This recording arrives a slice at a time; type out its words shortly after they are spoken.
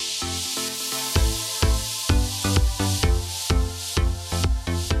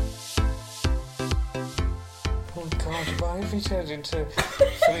have we turned into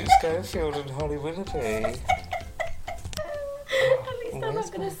Philip Schofield and Holly Willoughby? At least I'm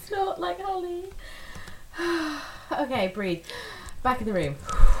not going to snort like Holly. Okay, breathe. Back in the room.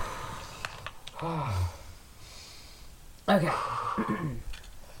 Okay.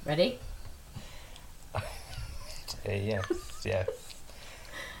 Ready? Yes.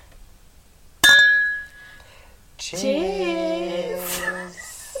 Cheers.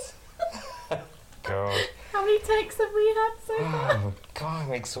 God. How many takes have we had so far? Oh, God,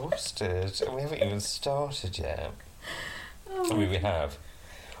 I'm exhausted. We haven't even started yet. Oh, We have.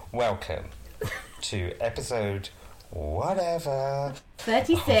 Welcome to episode whatever.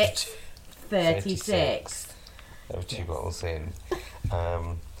 36. 36. Of Two Bottles In.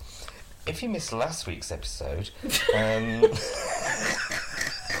 If you missed last week's episode, do you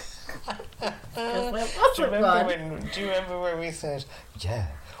remember when we said, yeah,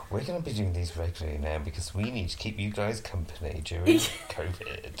 we're going to be doing these regularly now because we need to keep you guys company during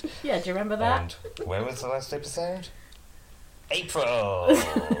COVID. Yeah, do you remember that? And when was the last episode? April!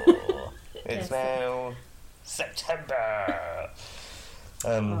 It's now September.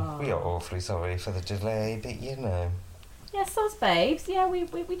 We are awfully sorry for the delay, but you know. Yeah, soz babes. Yeah, we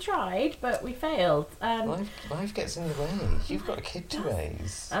tried, but we failed. Life gets in the way. You've got a kid to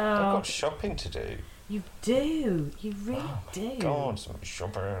raise. Oh. I've got shopping to do. You do. You really do. God, some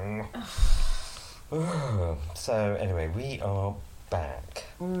shopping. So anyway, we are back.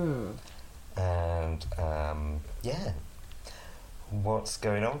 And yeah. What's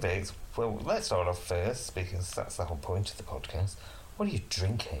going on, Biggs? Well, let's start off first because that's the whole point of the podcast. What are you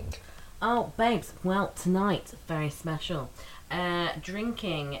drinking? Oh, babes. Well, tonight, very special.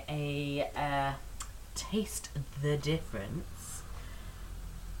 Drinking a Taste the Difference.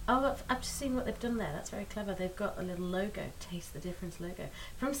 Oh, I've just seen what they've done there. That's very clever. They've got a little logo, Taste the Difference logo.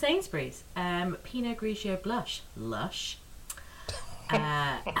 From Sainsbury's. Pinot Grigio Blush. Lush.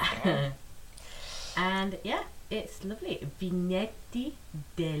 And yeah, it's lovely. Vigneti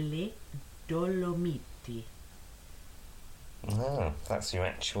delle Dolomiti. Oh, that's your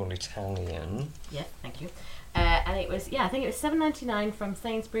actual Italian. Yeah, thank you. And it was, I think it was $7.99 from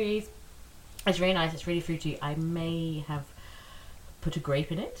Sainsbury's. It's really nice. It's really fruity. I may have put a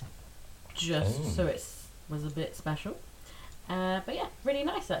grape in it, just so it was a bit special. But yeah, really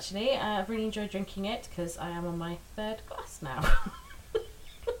nice actually. I've really enjoyed drinking it because I am on my third glass now.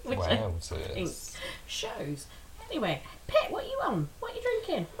 Which I think shows. Anyway, Pit, what are you on? What are you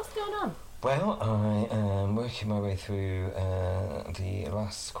drinking? What's going on? Well, I am working my way through the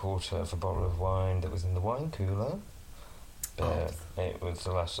last quarter of a bottle of wine that was in the wine cooler. But it was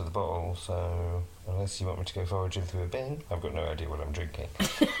the last of the bottle, so unless you want me to go foraging through a bin, I've got no idea what I'm drinking.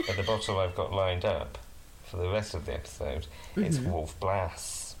 But the bottle I've got lined up for the rest of the episode, it's Wolf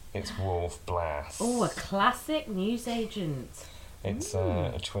Blass. It's Wolf Blass. Oh, a classic newsagent. It's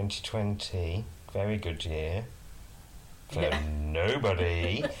a 2020, very good year. For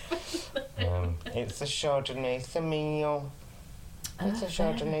nobody. It's a Chardonnay Sauvignon. It's a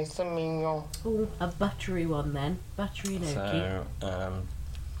Chardonnay Sauvignon. Oh, a buttery one then. Buttery gnocchi. So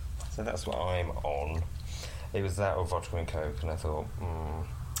that's what I'm on. It was that or vodka and coke, and I thought,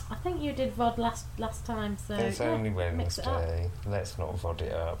 I think you did VOD last time, so it's only mix it up. Wednesday. Let's not VOD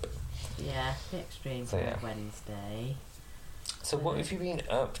it up. Yeah, the extreme for Wednesday. So what have you been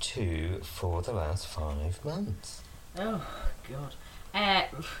up to for the last 5 months? Oh, God.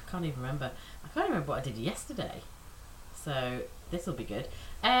 Can't even remember. I can't remember what I did yesterday. So, this will be good.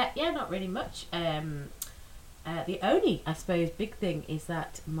 Yeah, not really much. The only, I suppose, big thing is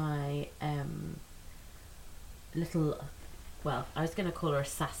that my little... Well, I was going to call her a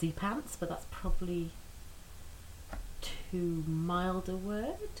sassy pants, but that's probably too mild a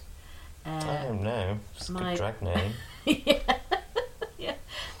word. I don't know. It's a good drag name. Yeah.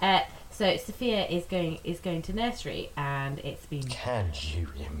 So Sophia is going to nursery, and it's been... Can you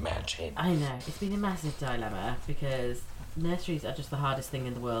imagine? I know. It's been a massive dilemma, because nurseries are just the hardest thing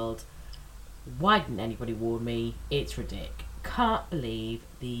in the world. Why didn't anybody warn me? It's ridiculous. Can't believe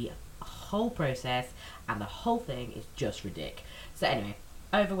the whole process, and the whole thing is just ridiculous. So anyway,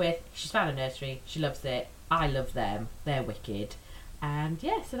 over with. She's found a nursery. She loves it. I love them. They're wicked. And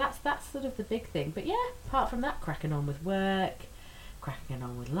yeah, so that's sort of the big thing. But yeah, apart from that, cracking on with work, cracking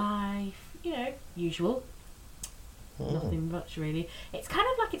on with life, you know, usual. Nothing much really. It's kind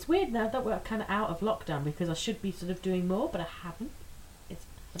of like, it's weird now that we're kind of out of lockdown, because I should be sort of doing more, but I haven't. I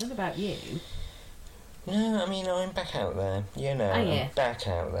don't know about you. No, I mean, I'm back out there. You know, I'm back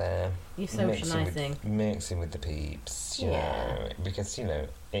out there. You're socialising. Mixing with the peeps, you know, because, you know,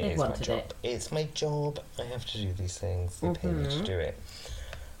 it is my job. It's my job. I have to do these things. They pay me to do it.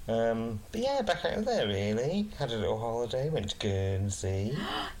 But yeah, back out of there really. Had a little holiday, went to Guernsey.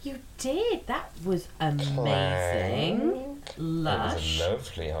 You did? That was amazing. Clang. Lush. It was a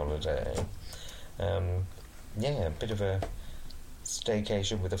lovely holiday. Yeah, a bit of a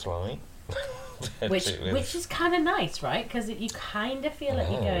staycation with a flight. Which is kind of nice, right? Because you kind of feel like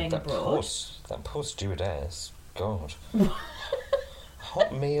you're going abroad. That poor stewardess. God.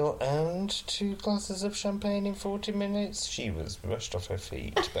 Hot meal and 2 glasses of champagne in 40 minutes. She was rushed off her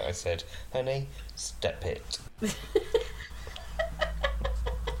feet, but I said, honey, step it.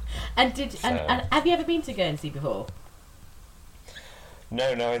 And have you ever been to Guernsey before?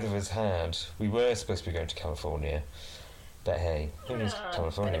 No, neither of us had. We were supposed to be going to California, but hey, who knows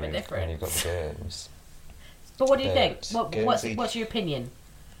California when you've got the Guerns. But what do you think? What's your opinion?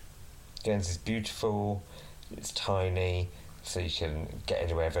 Guernsey's beautiful. It's tiny, so you can get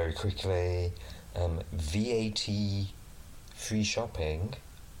anywhere very quickly. VAT free shopping.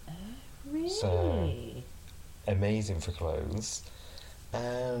 Oh, really? So amazing for clothes,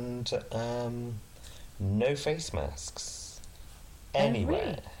 and no face masks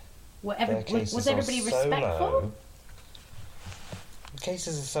anywhere. Really? Was everybody respectful?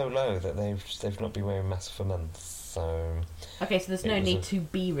 Cases are so low that they've not been wearing masks for months. So okay, so there's no need to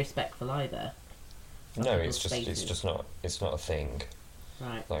be respectful either. No, it's not a thing.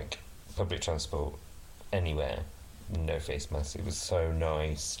 Right. Like public transport anywhere, no face masks. It was so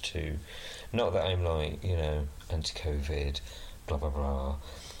nice to, not that I'm like, anti-COVID, blah blah blah,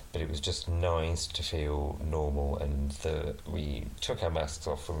 but it was just nice to feel normal, and we took our masks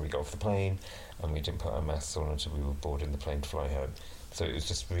off when we got off the plane, and we didn't put our masks on until we were boarding the plane to fly home. So it was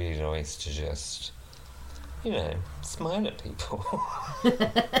just really nice to just, smile at people.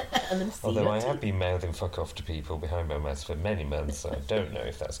 Although I have been mouthing fuck off to people behind my mask for many months, so I don't know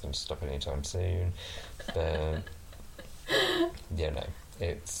if that's going to stop anytime soon. But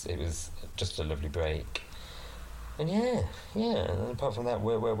it was just a lovely break. And and apart from that,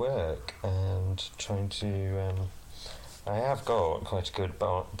 work, and trying to. I have got quite a good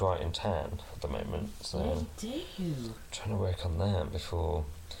bright and tan at the moment, so you do. Trying to work on that before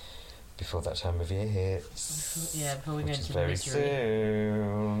that time of year hits. Before we go into very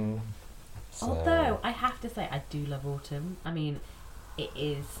soon. So. Although I have to say, I do love autumn. I mean, it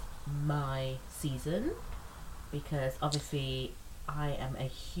is my season because obviously I am a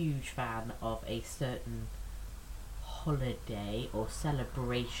huge fan of a certain holiday or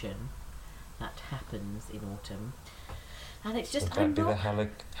celebration that happens in autumn, and it's just would that be the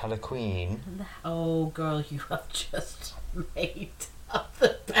Halloween? Oh, girl, you have just made up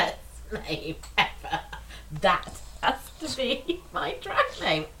the best name ever. That has to be my drag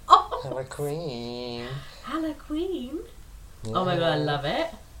name. Oh, Halloween. Halloween. Yeah. Oh my god, I love it.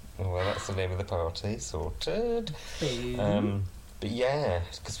 Well, that's the name of the party. Sorted. Boom. But yeah,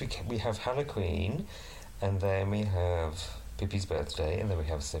 because we have Halloween, and then we have Pippi's birthday, and then we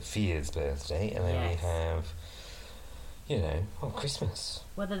have Sophia's birthday, and then we have. Christmas.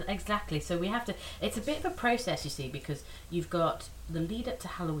 Well, then exactly. So we have to. It's a bit of a process, you see, because you've got the lead up to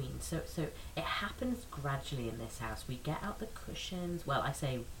Halloween. So it happens gradually in this house. We get out the cushions. Well, I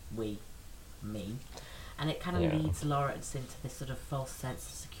say me, and it kind of leads Lawrence into this sort of false sense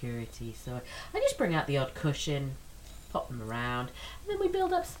of security. So I just bring out the odd cushion, pop them around, and then we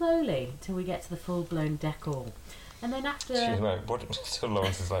build up slowly till we get to the full blown decor. And then after. She's like, "What?" So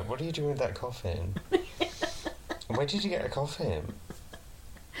Lawrence is like, "What are you doing with that coffin?" Where did you get a coffin?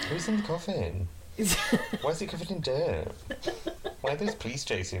 Who's in the coffin? Why is it covered in dirt? Why are those police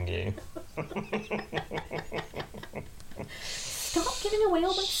chasing you? Stop giving away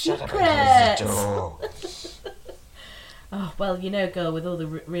all my secrets! secrets! Door. Oh, well, girl, with all the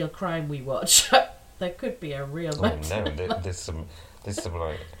real crime we watch, there could be a real... Oh no, there's some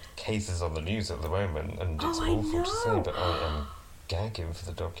like cases on the news at the moment, and it's awful to say, but I am gagging for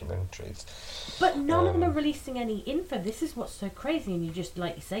the documentaries. But none of them are releasing any info. This is what's so crazy, and you just,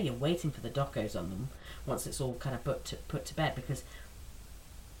 like you say, you're waiting for the docos on them once it's all kind of put to bed, because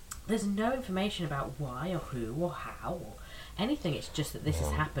there's no information about why or who or how or anything. It's just that this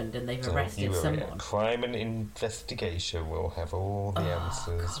has happened and they've arrested someone. Crime and Investigation will have all the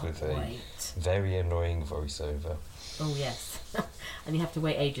answers with a very annoying voiceover. Oh yes. And you have to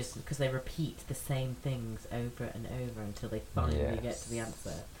wait ages because they repeat the same things over and over until they finally get to the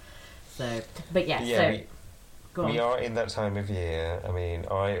answer. So, but we are in that time of year. I mean,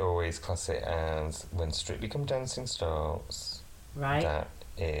 I always class it as when Strictly Come Dancing starts. Right. That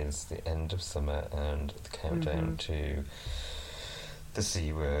is the end of summer and the countdown to the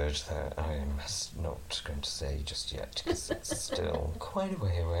C word that I'm not going to say just yet because it's still quite a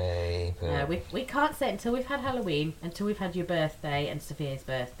way away. But No, we can't say it until we've had Halloween, until we've had your birthday and Sophia's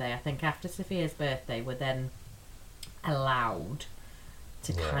birthday. I think after Sophia's birthday, we're then allowed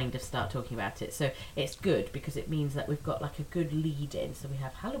to kind of start talking about it. So it's good because it means that we've got like a good lead in. So we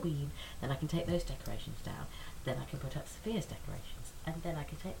have Halloween, then I can take those decorations down, then I can put up Sophia's decorations, and then I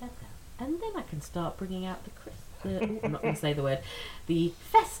can take them down, and then I can start bringing out I'm not going to say the word, the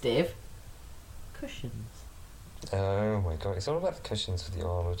festive cushions. Oh my god, it's all about the cushions for the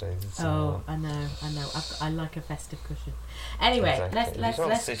holidays. Oh, I know. I like a festive cushion. Anyway, exactly.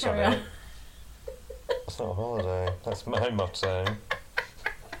 let's sit carry on on. it. That's not a holiday. That's my motto.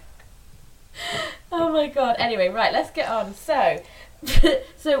 Oh my god. Anyway, right, let's get on. So,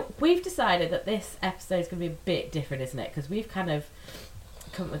 so we've decided that this episode is going to be a bit different, isn't it? Because we've kind of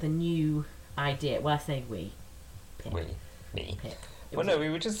come up with a new idea. Well, I say we. Pip. Me. Pip. Well, no, we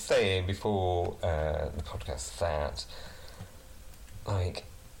were just saying before the podcast that, like,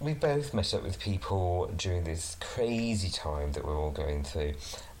 we both met up with people during this crazy time that we're all going through,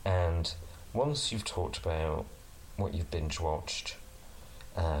 and once you've talked about what you've binge watched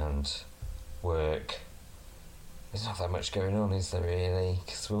and work, there's not that much going on, is there really?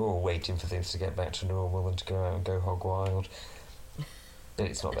 Because we're all waiting for things to get back to normal and to go out and go hog wild. But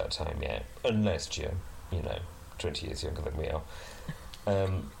it's not that time yet, unless you're, 20 years younger than we are.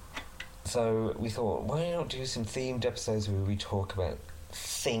 So we thought, why not do some themed episodes where we talk about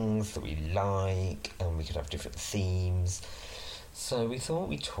things that we like, and we could have different themes. So we thought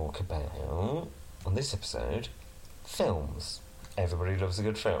we'd talk about, on this episode, films. Everybody loves a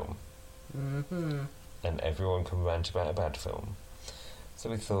good film. Mm-hmm. And everyone can rant about a bad film. So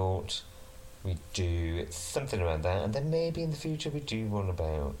we thought we'd do something around that, and then maybe in the future we'd do one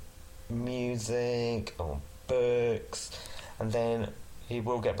about music or books, and then he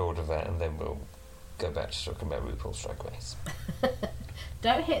will get bored of that, and then we'll go back to talking about RuPaul's Drag Race.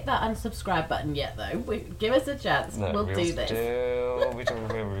 Don't hit that unsubscribe button yet, though. Give us a chance. No, we'll do this. Still be talking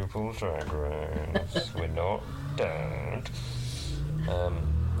about RuPaul's Drag Race. We're not done.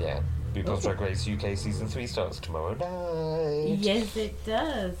 RuPaul's Drag Race UK Season 3 starts tomorrow night. Yes, it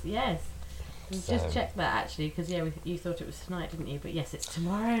does. Yes. Just check that, actually, because, you thought it was tonight, didn't you? But yes, it's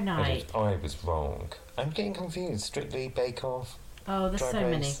tomorrow night. I was wrong. I'm getting confused. Strictly Bake Off. Oh, there's Drag so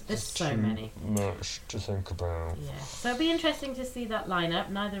Race. many. There's so many. Much to think about. Yeah. So it'll be interesting to see that lineup.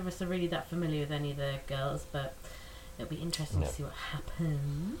 Neither of us are really that familiar with any of the girls, but it'll be interesting to see what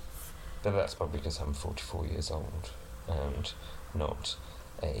happens. But that's probably because I'm 44 years old and not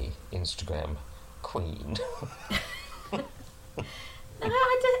a Instagram queen. No,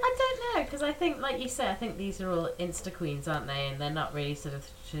 I don't know, because I think, like you said, I think these are all Insta queens, aren't they? And they're not really sort of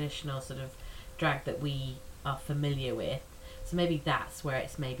traditional sort of drag that we are familiar with. So maybe that's where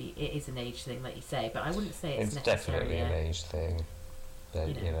it is an age thing, like you say. But I wouldn't say it's definitely an age thing.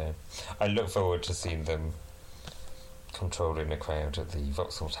 But, I look forward to seeing them controlling a crowd at the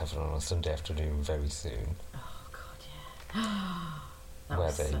Vauxhall Tavern on a Sunday afternoon very soon. Oh, God, yeah.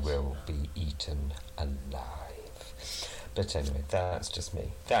 Where they will be eaten alive. But anyway, that's just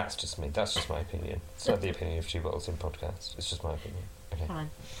me. That's just my opinion. It's not the opinion of Two Bottles in Podcast. It's just my opinion. Okay. Fine.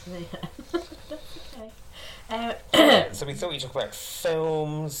 That's okay. So we thought we'd talk about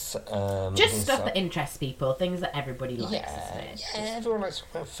films. Just stuff that interests people, things that everybody likes, isn't it? Yeah, everyone likes to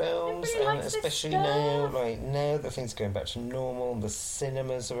talk about films, especially now that things are going back to normal, the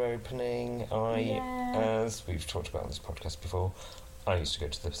cinemas are opening. As we've talked about on this podcast before, I used to go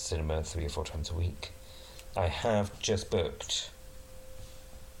to the cinema 3 or 4 times a week. I have just booked,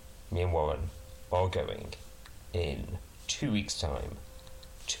 me and Warren are going in 2 weeks' time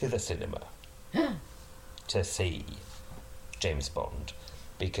to the cinema to see James Bond,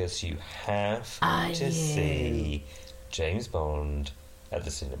 because you have to see James Bond at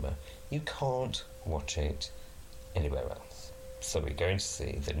the cinema. You can't watch it anywhere else. So we're going to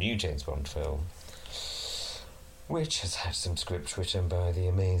see the new James Bond film, which has had some script written by the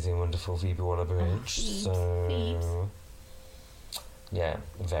amazing, wonderful Phoebe Waller-Bridge. Yeah,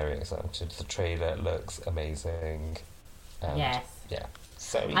 very excited. The trailer looks amazing. Yes. Yeah.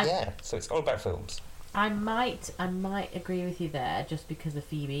 So it's all about films. I might agree with you there, just because of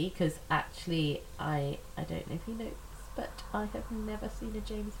Phoebe, because actually I don't know if you know this, but I have never seen a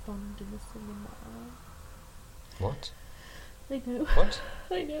James Bond in the cinema. What? I know. What?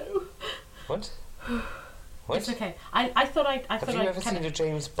 I know. What? What? It's okay. I thought Have you ever seen a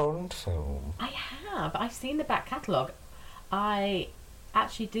James Bond film? I have. I've seen the back catalogue. I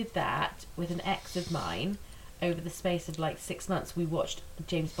actually did that with an ex of mine over the space of like 6 months, we watched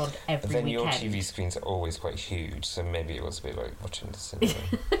James Bond every But then weekend. your TV screens are always quite huge, so maybe it was a bit like watching the cinema.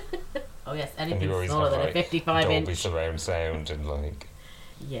 Oh yes, And you anything always smaller have, than a like, 55 Dolby inch. surround sound and like...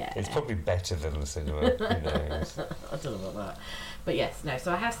 Yeah. It's probably better than the cinema. Who knows? I don't know about that. But yes, no,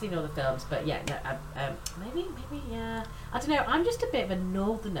 so I have seen all the films, but yeah, no, maybe, yeah. I don't know, I'm just a bit of a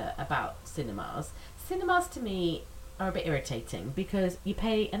northerner about cinemas. Cinemas to me are a bit irritating because you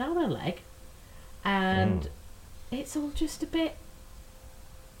pay an arm and a leg and it's all just a bit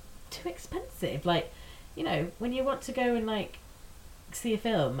too expensive. Like, you know, when you want to go and like see a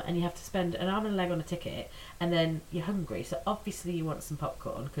film and you have to spend an arm and a leg on a ticket and then you're hungry, so obviously you want some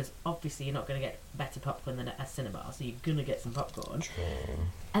popcorn because obviously you're not going to get better popcorn than at a cinema, so you're going to get some popcorn. True.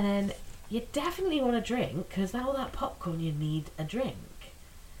 And then you definitely want a drink because all that popcorn, you need a drink.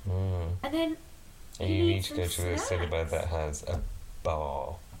 And then And you need to some go to a cinema snacks. that has a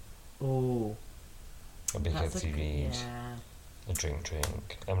bar Oh, because you need yeah. a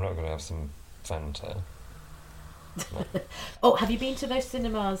drink. I'm not going to have some Fanta. Oh, have you been to those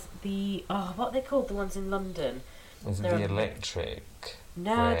cinemas? What are they called? The ones in London? Is it They're the a- electric?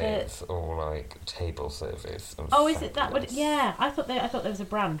 No, where the. it's all like table service. And Oh, is it that one? fabulous. Yeah, I thought there was a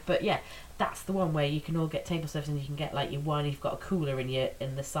brand, but yeah, that's the one where you can all get table service and you can get like your wine. You've got a cooler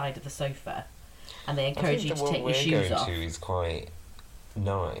in the side of the sofa, and they I encourage think you the to one take your we're shoes going off. to is quite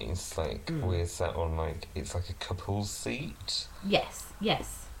nice. Like we're sat on like it's like a couple's seat. Yes.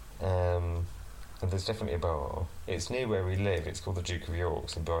 And there's definitely a bar. It's near where we live. It's called the Duke of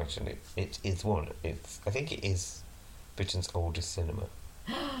York's in Brighton. It is one. I think it is Britain's oldest cinema.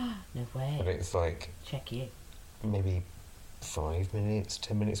 No And way. it's like Check you. maybe 5 minutes,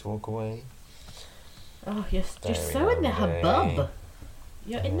 10 minutes walk away. Oh, you're Very so in the handy. hubbub.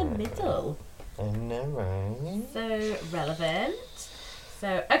 You're in the middle. I know, right? So relevant.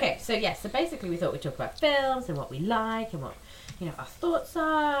 So okay, so yes, so basically we thought we'd talk about films and what we like and what our thoughts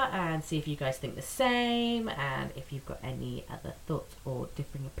are, and see if you guys think the same, and if you've got any other thoughts or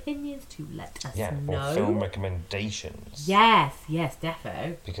differing opinions to let us Yeah, know. or film recommendations. Yes,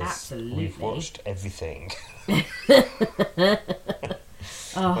 defo. Because Absolutely. we've watched everything. Oh,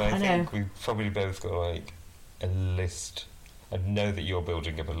 But I I know. think we've probably both got like a list. I know that you're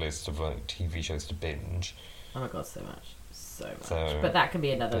building up a list of like TV shows to binge. Oh my god, so much. So, But that can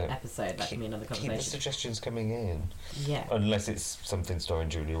be another but episode. That can be another Keep the conversation. suggestions coming in. Yeah. Unless it's something starring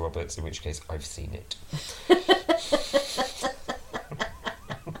Julia Roberts, in which case I've seen it.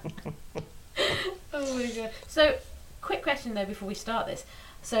 Oh my god. So, quick question though before we start this.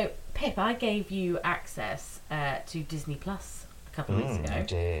 So, Pip, I gave you access to Disney Plus a couple of weeks I ago.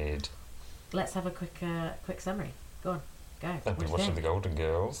 did. Let's have a quick summary. Go on, go. I've What do been you watching think? The Golden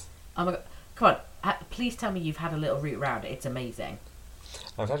Girls. Oh my god, come on! Please tell me you've had a little route round it. It's amazing.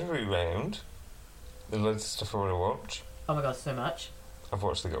 I've had a route round. There's loads of stuff I want to watch. Oh my god, so much. I've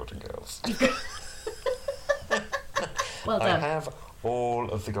watched The Golden Girls. Well I done. have all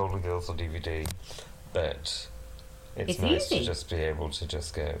of The Golden Girls on DVD, but it's nice easy. to just be able to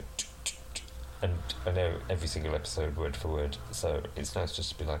just go. And I know every single episode word for word, so it's nice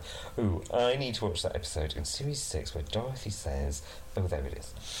just to be like, ooh, I need to watch that episode in Series 6 where Dorothy says, oh, there it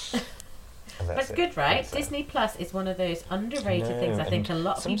is. And That's it. good, right? That's it. Disney Plus is one of those underrated No, things I think a and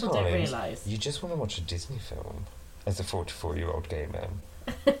lot of people don't sometimes realise. You just want to watch a Disney film as a 44-year-old gay man.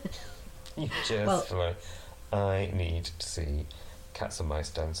 You just Well- feel like, I need to see cats and mice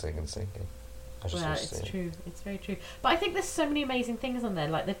dancing and singing. I just Well, want to it's see it. true. It's very true. But I think there's so many amazing things on there.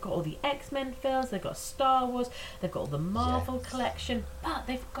 Like they've got all the X-Men films, they've got Star Wars, they've got all the Marvel Yes. collection, but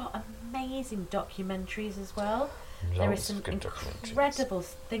they've got amazing documentaries as well. There is Lots some of good documentaries. incredible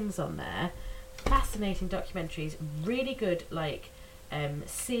things on there. Fascinating documentaries, really good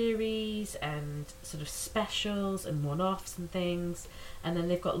series and sort of specials and one-offs and things. And then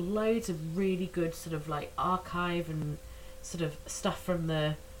they've got loads of really good sort of like archive and sort of stuff from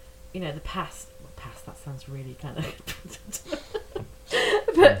the the past. Well, past, that sounds really kind of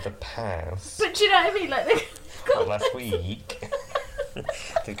but The past. but do you know what I mean? Like they've got Last week.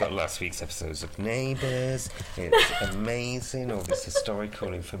 They've got last week's episodes of Neighbours. It's amazing. All this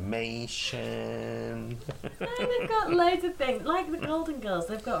historical information. and they've got loads of things like the Golden Girls.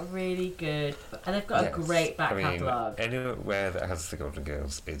 They've got really good, and they've got Yes. a great back I mean, catalogue. anywhere that has the Golden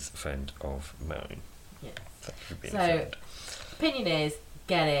Girls is a friend of mine. Yeah. Thank you for being So, a friend. opinion is,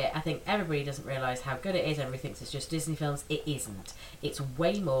 get it. I think everybody doesn't realise how good it is. Everybody thinks it's just Disney films. It isn't. It's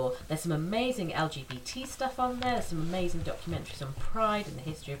way more. There's some amazing LGBT stuff on there. There's some amazing documentaries on Pride and the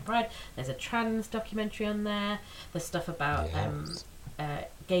history of Pride. There's a trans documentary on there. There's stuff about Yes.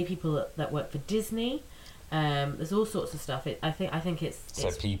 gay people that work for Disney. There's all sorts of stuff. I think it's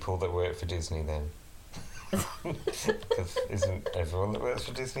So people that work for Disney then. Because isn't everyone that works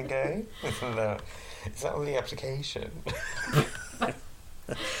for Disney gay? Is that on the application?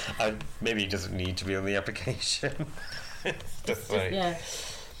 Maybe it doesn't need to be on the application. Just like, yeah.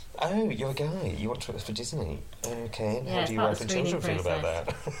 oh, you're a guy. You want to work for Disney. Okay, and Yeah, how it's do you part wife of and the children feel screening about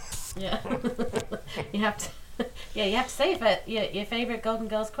that? Yeah. You have to. Yeah, you have to say your favourite Golden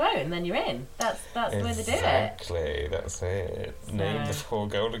Girls quote, and then you're in. That's the way they do it. Exactly, that's it. So- Name the 4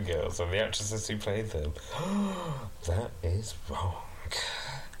 Golden Girls and the actresses who played them. That is wrong.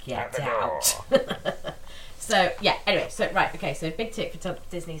 Get the out. door. So yeah. Anyway, so right, okay. So big tick for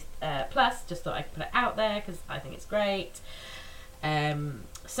Disney Plus. Just thought I could put it out there because I think it's great.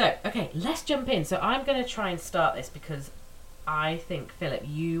 So okay, let's jump in. So I'm going to try and start this because I think, Philip,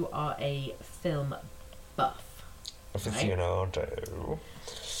 you are a film buff. Aficionado.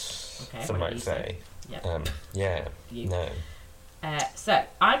 Okay, Some what might do you say. Yeah. Yeah. You. No. So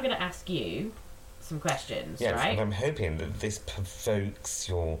I'm going to ask you some questions, Yes, right? and I'm hoping that this provokes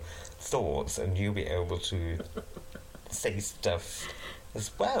your thoughts and you'll be able to say stuff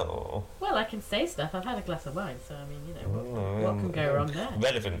as well. Well, I can say stuff. I've had a glass of wine, so I mean, you know, what can go wrong there?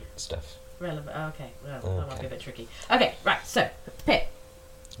 Relevant stuff. Relevant. Oh, okay, well, that might be a bit tricky. Okay, right. So, Pip,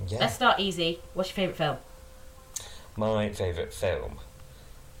 Yeah. let's start easy. What's your favourite film? My favourite film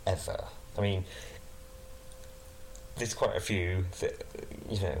ever. I mean, there's quite a few that,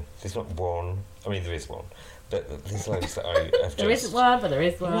 there's not one. I mean, there is one, but there's loads that I have There isn't one, but there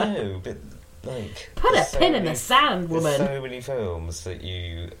is one. No, but, like... Put a there's so pin in many- the sand, woman. There's so many films that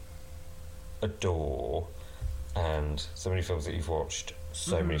you adore, and so many films that you've watched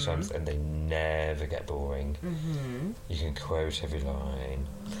so many times, and they never get boring. Mm-hmm. You can quote every line.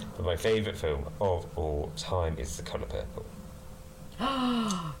 But my favourite film of all time is The Colour Purple.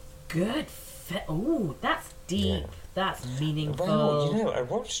 Good. Ooh, that's deep. Yeah. That's meaningful. Well, I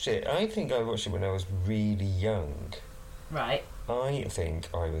watched it. I think I watched it when I was really young. Right. I think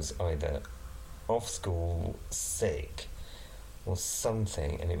I was either off school, sick, or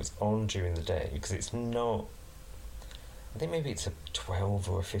something, and it was on during the day, because it's not... I think maybe it's a 12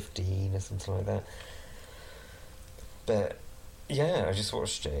 or a 15 or something like that. But, yeah, I just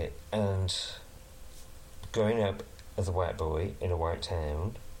watched it, and growing up as a white boy in a white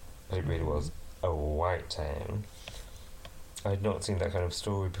town, and it really was a white town, I'd not seen that kind of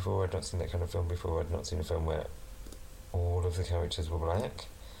story before, I'd not seen that kind of film before, I'd not seen a film where all of the characters were black,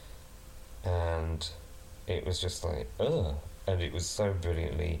 and it was just like, ugh, and it was so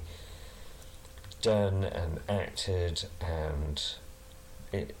brilliantly done and acted and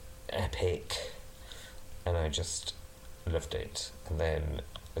epic, and I just loved it. And then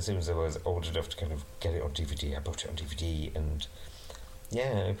as soon as I was old enough to kind of get it on DVD, I bought it on DVD, and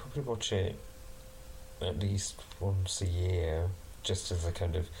yeah, I probably watch it at least once a year, just as a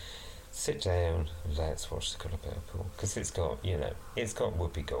kind of sit down, let's watch The Colour Purple, because it's got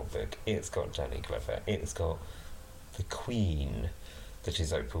Whoopi Goldberg, it's got Danny Glover, it's got the Queen that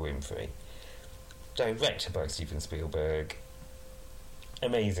is Oprah Winfrey, directed by Steven Spielberg,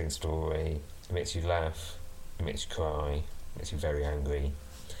 amazing story, it makes you laugh, it makes you cry, it makes you very angry.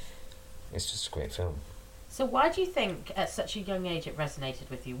 It's just a great film. So why do you think at such a young age it resonated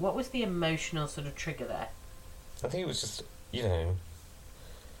with you? What was the emotional sort of trigger there? I think it was just,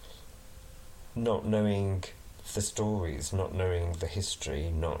 not knowing the stories, not knowing the history,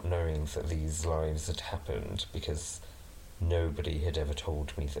 not knowing that these lives had happened, because nobody had ever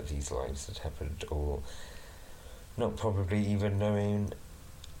told me that these lives had happened, or not probably even knowing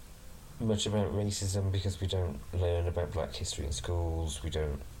much about racism, because we don't learn about black history in schools, we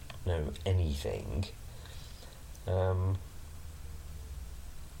don't know anything. And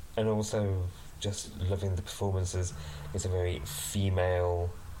also just loving the performances. It's a very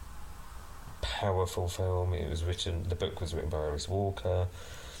female, powerful film. The book was written by Iris Walker.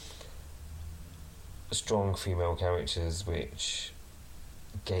 Strong female characters, which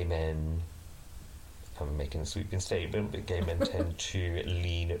gay men, I'm making a sweeping statement, but gay men tend to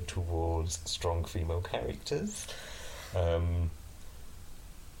lean towards strong female characters.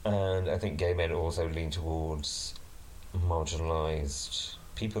 And I think gay men also lean towards marginalised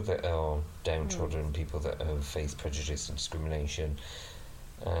people that are downtrodden, people that have faced prejudice and discrimination.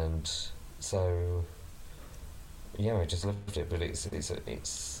 And so, yeah, I just loved it. But it's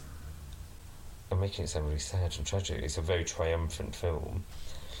I'm making it sound really sad and tragic. It's a very triumphant film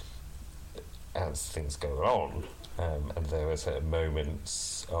as things go on, and there are certain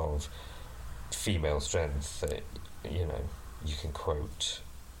moments of female strength that you can quote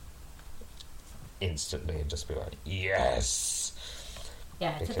instantly and just be like, yes.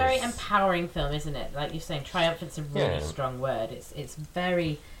 Yeah, it's a very empowering film, isn't it? Like you're saying, triumphant's a really strong word. It's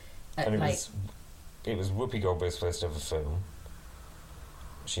very and it like was it was Whoopi Goldberg's first ever film.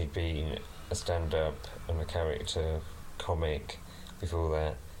 She'd been a stand-up and a character comic before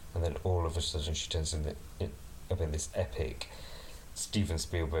that, and then all of a sudden she turns up in this epic Steven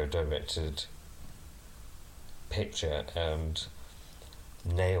Spielberg directed picture and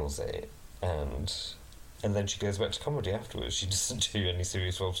nails it, and then she goes back to comedy afterwards. She doesn't do any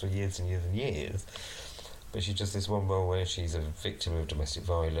serious roles for years and years and years, but she does this one role where she's a victim of domestic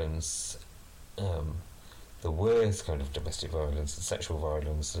violence, the worst kind of domestic violence and sexual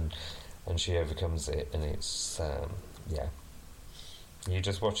violence, and she overcomes it, and it's you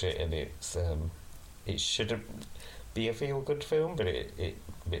just watch it and it shouldn't be a feel-good film, but it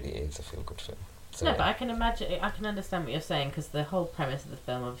really is a feel-good film. So, no, but I can understand what you're saying, because the whole premise of the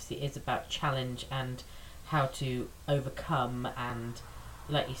film obviously is about challenge and how to overcome, and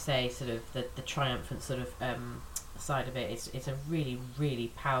like you say, sort of the triumphant sort of side of it. It's a really,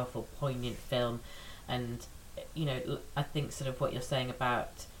 really powerful, poignant film, and I think sort of what you're saying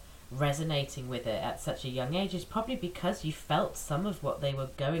about resonating with it at such a young age is probably because you felt some of what they were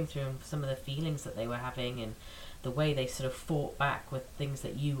going through and some of the feelings that they were having, and the way they sort of fought back with things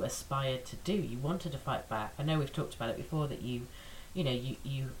that you aspired to do. You wanted to fight back. I know we've talked about it before, that you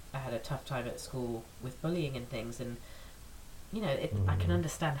had a tough time at school with bullying and things, and I can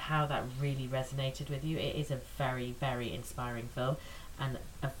understand how that really resonated with you. It is a very, very inspiring film, and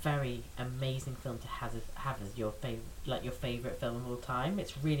a very amazing film to have as your favourite film of all time.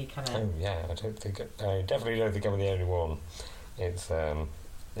 It's really kind of... Oh yeah, I definitely don't think I'm the only one. It's a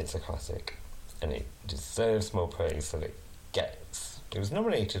classic, and it deserves more praise than it gets. It was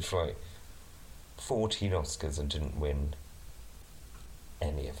nominated for like 14 Oscars and didn't win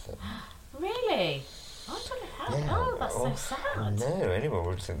any of them. Really? I don't know how. Yeah, oh, that's so sad. No, anyone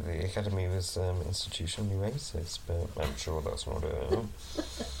would think the Academy was institutionally racist, but I'm sure that's not it.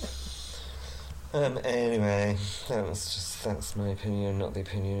 Anyway, that's my opinion, not the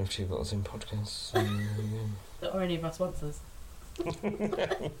opinion of Two Bottles in Podcasts. Or any of our sponsors.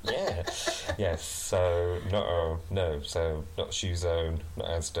 Yeah. Yes, so not Shoe Zone, not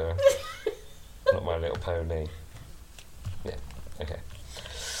Asda, not My Little Pony. Yeah, okay.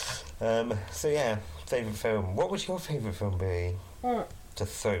 So yeah, favourite film. What would your favourite film be? To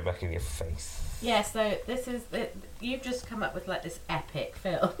throw back in your face. Yeah, so this is you've just come up with like this epic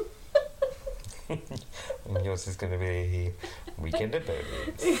film. And yours is going to be Weekend at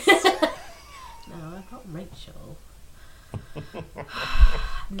Bernie's. No, I'm not Rachel.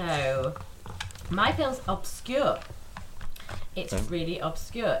 No, my film's obscure. It's really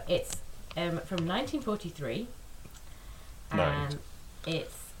obscure. It's from 1943, and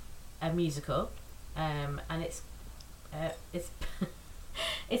it's a musical, and it's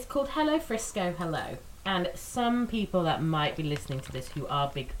it's called Hello Frisco Hello. And some people that might be listening to this who are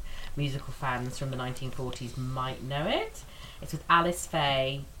big musical fans from the 1940s might know it. It's with Alice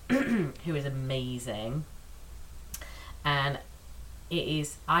Faye, who is amazing. And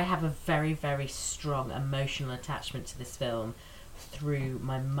I have a very, very strong emotional attachment to this film through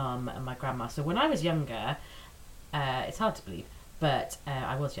my mum and my grandma. So when I was younger, it's hard to believe, but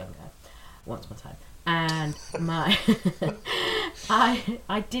I was younger once upon a time. And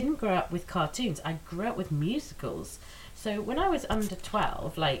I didn't grow up with cartoons. I grew up with musicals. So when I was under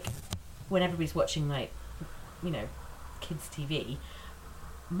 12, like when everybody's watching kids TV,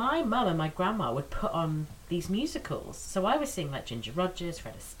 my mum and my grandma would put on these musicals. So I was seeing like Ginger Rogers,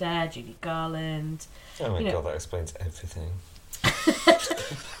 Fred Astaire, Judy Garland. Oh my God, that explains everything.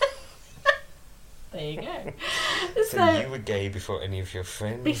 There you go. So you were gay before any of your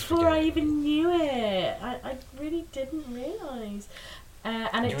friends before I even knew it. I really didn't realise.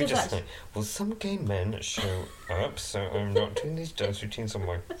 And you were just like, well, some gay men show up, so I'm not doing these dance routines on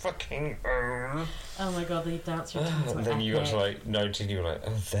my fucking own. Oh my God, the dance routines were And then you got epic. to like 19, you were like,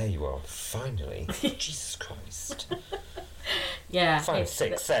 oh, there you are, finally. Jesus Christ. Yeah. 5,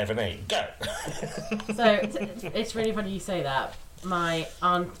 6, 7, 8, go. So it's really funny you say that. My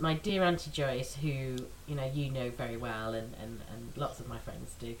dear Auntie Joyce, who you know very well, and lots of my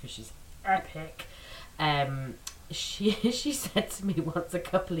friends do because she's epic. She said to me once a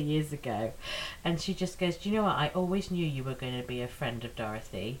couple of years ago, and she just goes, "Do you know what? I always knew you were going to be a friend of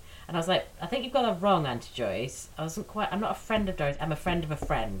Dorothy." And I was like, "I think you've got that wrong, Auntie Joyce. I'm not a friend of Dorothy. I'm a friend of a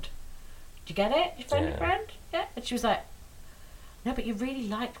friend. Do you get it? Your friend of a friend? Yeah." And she was like, "No, but you really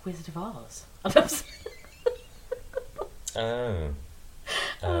liked Wizard of Oz." And I was Oh.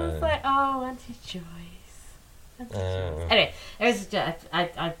 I was like, "Oh, Auntie Joyce." Auntie Joyce. Anyway, it was just,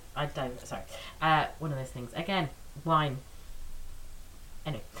 I don't, sorry. One of those things. Again, wine.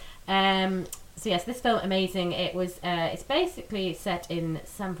 Anyway. So yes, this film, amazing. It was. It's basically set in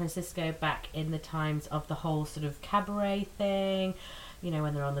San Francisco back in the times of the whole sort of cabaret thing. You know,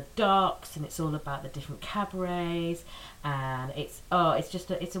 when they're on the docks, and it's all about the different cabarets, and it's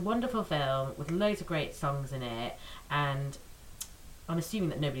it's a wonderful film with loads of great songs in it, and I'm assuming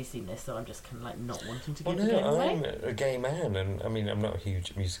that nobody's seen this, so I'm just kind of like not wanting to give the game away. I'm a gay man, and I mean, I'm not a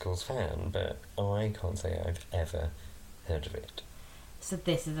huge musicals fan, but I can't say I've ever heard of it. So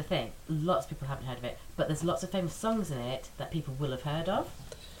this is the thing. Lots of people haven't heard of it, but there's lots of famous songs in it that people will have heard of.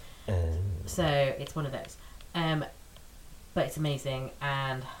 So it's one of those. But it's amazing,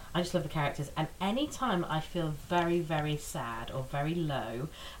 and I just love the characters. And any time I feel very, very sad or very low,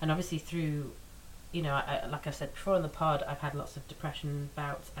 and obviously through, you know, like I've said before on the pod, I've had lots of depression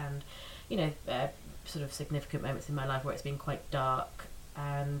bouts and, you know, sort of significant moments in my life where it's been quite dark,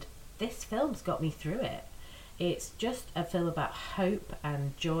 and this film's got me through it. It's just a film about hope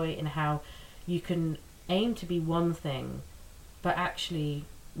and joy and how you can aim to be one thing, but actually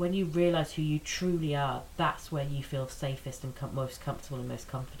when you realise who you truly are, that's where you feel safest and most comfortable and most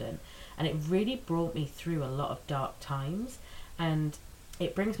confident. And it really brought me through a lot of dark times, and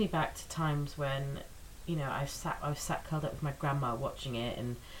it brings me back to times when, you know, I was sat curled up with my grandma watching it,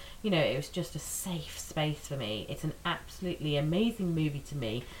 and, you know, it was just a safe space for me. It's an absolutely amazing movie to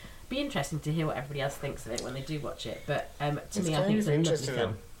me. Be interesting to hear what everybody else thinks of it when they do watch it, but to me I think it's a lovely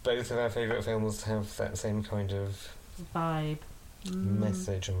film. That both of our favourite films have that same kind of vibe,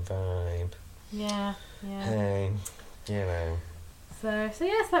 message and vibe. Yeah. Hey, you know. So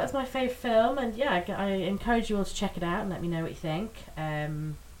yes, that was my favourite film, and yeah, I encourage you all to check it out and let me know what you think.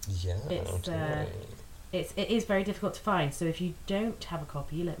 It is very difficult to find, so if you don't have a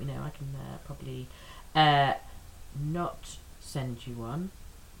copy, let me know. I can probably not send you one,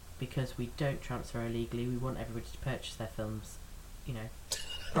 because we don't transfer illegally. We want everybody to purchase their films, you know,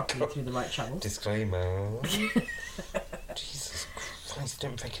 properly through the right channels. Disclaimer. Jesus Christ,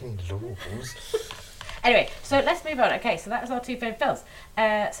 don't break any laws. Anyway, so let's move on. Okay, so that was our two favourite films.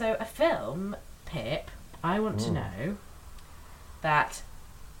 So a film, Pip, I want to know that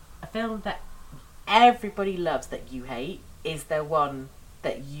a film that everybody loves that you hate, is there one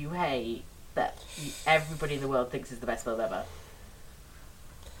that you hate that everybody in the world thinks is the best film ever?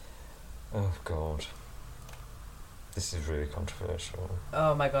 Oh God, this is really controversial.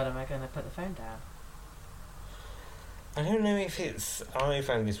 Oh my God, am I going to put the phone down? I don't know if it's... I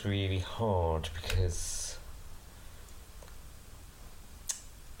found this really hard because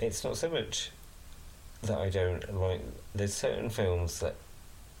it's not so much that I don't like... There's certain films that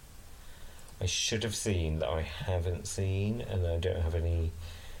I should have seen that I haven't seen, and I don't have any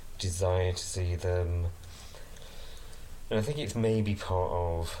desire to see them. And I think it's maybe part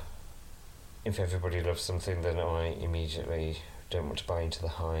of... If everybody loves something, then I immediately don't want to buy into the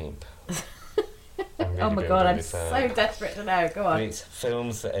hype. Really oh my God, I'm so desperate to know. Go on. But it's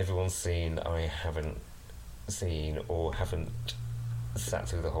films that everyone's seen I haven't seen or haven't sat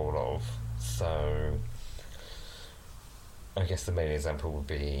through the whole of. So I guess the main example would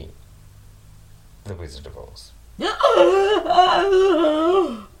be The Wizard of Oz.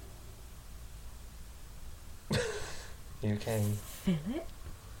 You okay? Philip?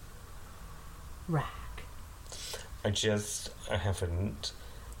 Rack. I haven't.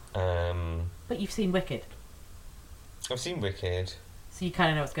 But you've seen Wicked. I've seen Wicked. So you kind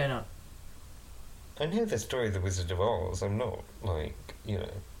of know what's going on. I know the story of The Wizard of Oz. I'm not, like, you know...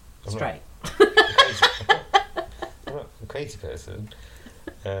 Straight. I'm not a crazy person.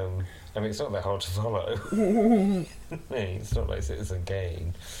 I mean, it's not that hard to follow. It's not like Citizen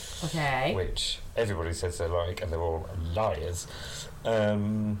Kane. Okay. Which everybody says they like, and they're all liars.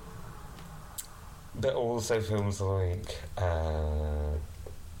 But also films like...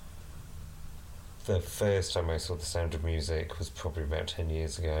 the first time I saw The Sound of Music was probably about 10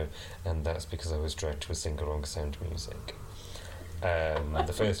 years ago, and that's because I was dragged to a sing-along Sound of Music.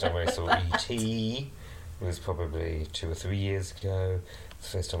 The first time I saw E.T. was probably 2 or 3 years ago. The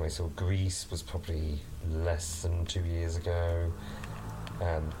first time I saw Grease was probably less than 2 years ago.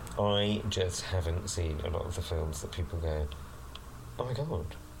 I just haven't seen a lot of the films that people go, oh my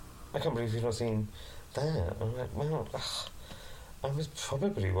God, I can't believe you've not seen that. I'm like, well, I was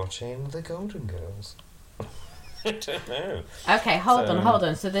probably watching The Golden Girls. I don't know. Okay, hold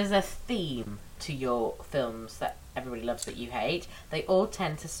on. So there's a theme to your films that everybody loves that you hate. They all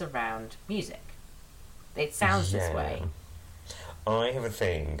tend to surround music. It sounds this way. I have a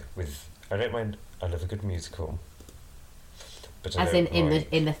thing with... I don't mind... I love a good musical. But I as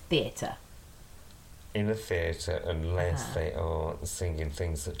in the theatre? In a theatre, unless they are singing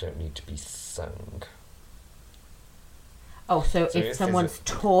things that don't need to be sung. Oh, so if someone's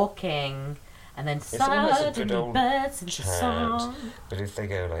talking and then It's almost a good suddenly old bursts into chat. song. But if they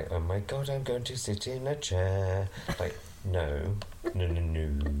go like, oh my god, I'm going to sit in a chair. Like, no.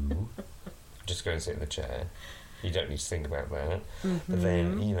 Just go and sit in the chair. You don't need to think about that. But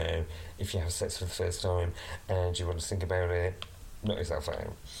then, you know, if you have sex for the first time and you want to think about it, knock yourself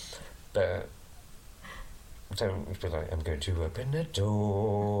out. But don't be like, I'm going to open the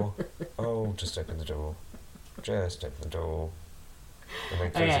door. Oh, just open the door. Just open the door. And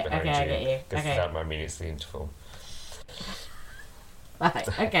then close it behind I get you. Because that might mean it's the interval. Right,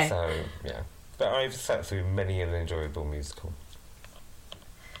 okay. So, yeah. But I've sat through many an enjoyable musical.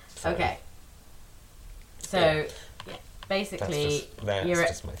 So, Okay. So, yeah, basically, that's you're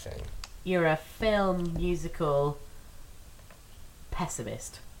just my thing. You're a film musical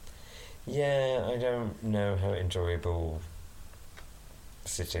pessimist. Yeah, I don't know how enjoyable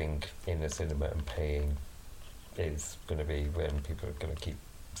sitting in a cinema and paying is going to be when people are going to keep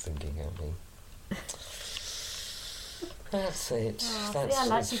singing at me. That's it. Oh, That's I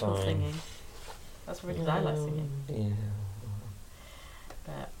like it's people fine. singing. That's really because I like singing. Yeah.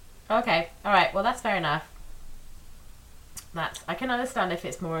 But, okay, alright, well that's fair enough. I can understand if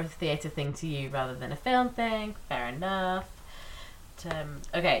it's more of a theatre thing to you rather than a film thing. Fair enough. But,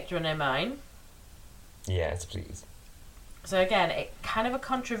 okay, do you want to know mine? Yes, please. So again, it kind of a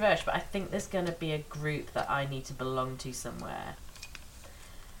controversial, but I think there's going to be a group that I need to belong to somewhere.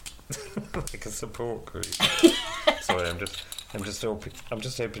 Like a support group. Sorry, I'm just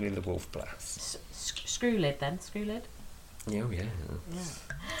opening the Wolf Blast. Screw lid then, screw lid. Oh yeah.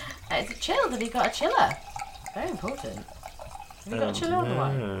 It's a chill. Have you got a chiller? Very important. Have you got a chiller on the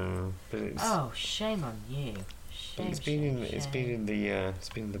wine? No, but it's, Oh, shame on you. Shame, it's been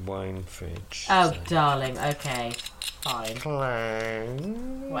in the wine fridge. Oh, so. darling. Okay, fine.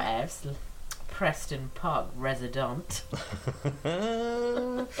 Clang. Whatevs. Preston Park resident.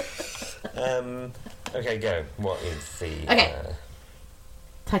 Okay, go. What is the... Okay.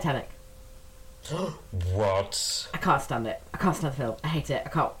 Titanic. What? I can't stand it. I can't stand the film. I hate it.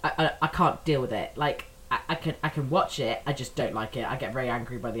 I can't deal with it. Like, I can watch it. I just don't like it. I get very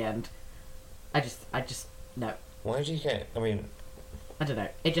angry by the end. I just no. Why do you get... I mean, I don't know.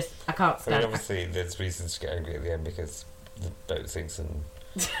 I can't stand it. obviously there's reasons to get angry at the end because the boat sinks and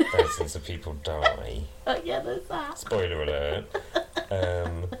thousands of people die. Oh, yeah, there's that. Spoiler alert.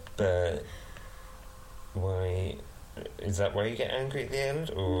 But why... Is that why you get angry at the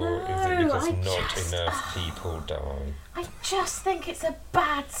end? Or is it because not enough people die? I just think it's a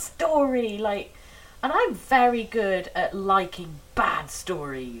bad story. Like, and I'm very good at liking bad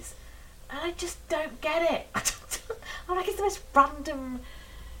stories. And I just don't get it. I'm like, it's the most random,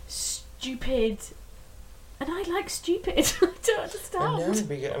 stupid... And I like stupid. I don't understand. I know,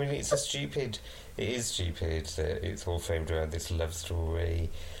 because, I mean, it is stupid that it's all framed around this love story.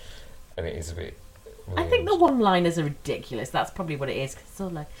 And it is a bit weird. I think the one-liners are ridiculous. That's probably what it is. 'Cause it's all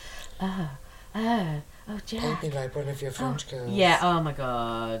like, oh, Jack. I'd be like one of your French girls. Yeah, oh my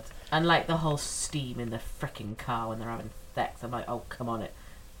god. And like the whole steam in the frickin' car when they're having sex. I'm like, oh, come on,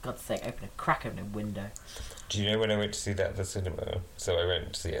 God's sake, crack open a window. Do you know when I went to see that at the cinema? So I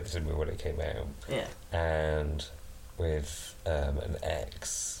went to see it at the cinema when it came out. Yeah. And with an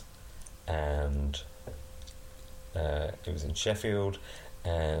ex. And it was in Sheffield.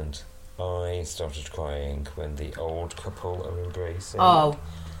 And I started crying when the old couple are embracing. Oh.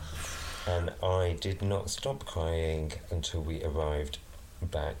 And I did not stop crying until we arrived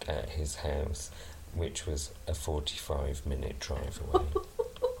back at his house, which was a 45-minute drive away.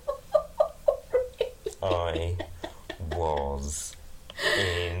 I was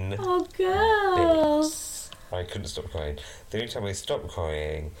in Oh, girl. bits. I couldn't stop crying. The only time I stopped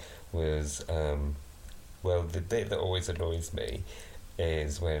crying was, the bit that always annoys me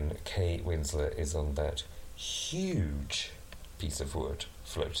is when Kate Winslet is on that huge piece of wood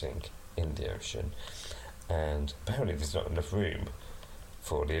floating in the ocean, and apparently there's not enough room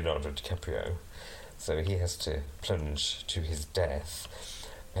for Leonardo DiCaprio, so he has to plunge to his death,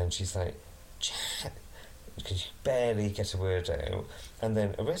 and she's like, Jack, because she barely get a word out, and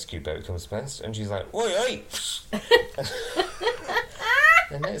then a rescue boat comes past, and she's like, oi, oi!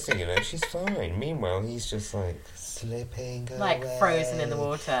 And next thing you know, she's fine. Meanwhile, he's just like slipping Like away, frozen in the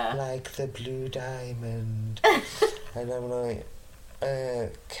water. like the blue diamond. And I'm like,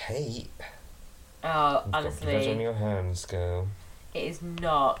 Kate, Oh, you've got blood on honestly, your hands, girl. it is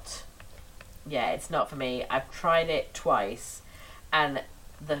not... Yeah, it's not for me. I've tried it twice, and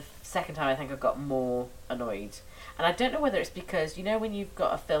the second time I think I got more annoyed. And I don't know whether it's because, you know, when you've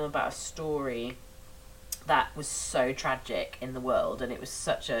got a film about a story that was so tragic in the world, and it was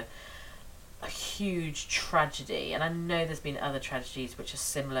such a a huge tragedy, and I know there's been other tragedies which are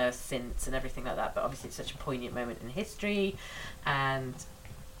similar since and everything like that, but obviously it's such a poignant moment in history, and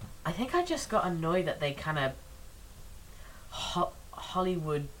I think I just got annoyed that they kind of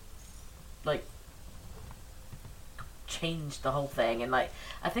Hollywood like changed the whole thing, and like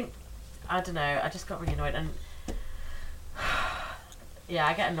I don't know, I just got really annoyed, and yeah,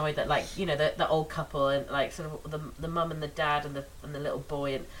 I get annoyed that, like, you know, the old couple and like sort of the mum and the dad and the little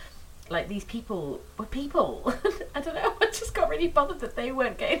boy, and like these people were people. I don't know, I just got really bothered that they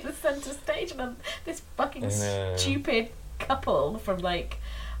weren't getting the centre stage, and this fucking stupid couple from like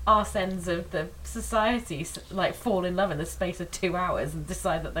arse ends of the society like fall in love in the space of 2 hours and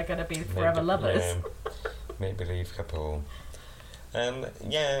decide that they're going to be forever lovers. Make believe couple.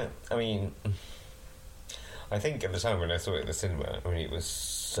 Yeah, I mean, I think at the time when I saw it at the cinema, I mean, it was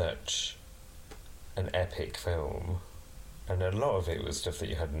such an epic film, and a lot of it was stuff that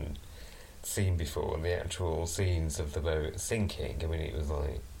you hadn't seen before, and the actual scenes of the boat sinking, I mean, it was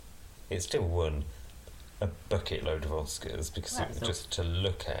like, it still won a bucket load of Oscars, because it was just to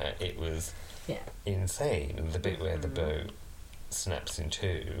look at, it was insane, and the bit where the boat snaps in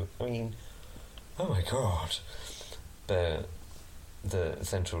two, I mean, oh my god. But the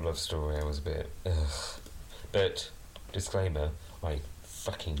central love story, I was a bit ugh. But disclaimer, I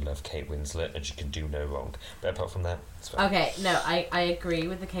fucking love Kate Winslet, and she can do no wrong. But apart from that, it's fine. Okay, no, I agree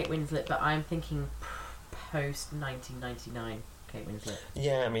with the Kate Winslet, but I'm thinking post 1999 Kate Winslet.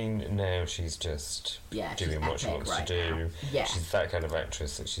 Yeah, I mean, now she's just doing what she wants to do. Yeah. She's that kind of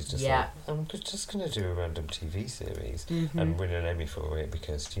actress that she's just like, I'm just going to do a random TV series and win an Emmy for it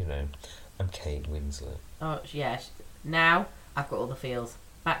because, you know, I'm Kate Winslet. Oh, yeah. Now, I've got all the feels.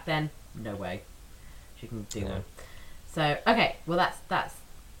 Back then, no way. She can do one. So, okay, well, that's...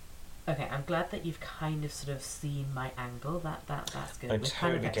 Okay, I'm glad that you've kind of sort of seen my angle. That's good. We've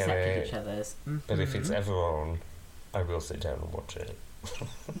kind of accepted each other's. But if it's ever on, I will sit down and watch it.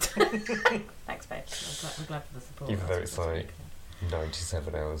 Thanks, babe. I'm glad for the support. Even though it's like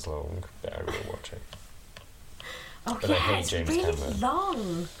 97 hours long, but I will watch it. Oh, but yeah, I hate it's James really Cameron.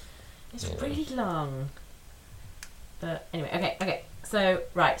 long. It's really long. But anyway, okay. So,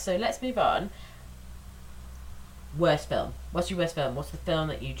 right, so let's move on. Worst film. What's your worst film? What's the film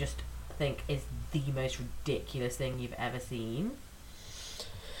that you just think is the most ridiculous thing you've ever seen?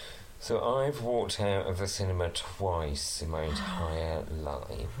 So I've walked out of the cinema twice in my entire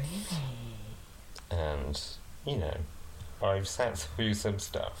life. Really? And, you know, I've sat through some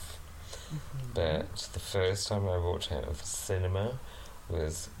stuff. But the first time I walked out of the cinema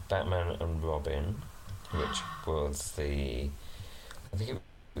was Batman and Robin, which was I think it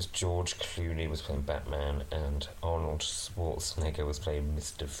was George Clooney was playing Batman and Arnold Schwarzenegger was playing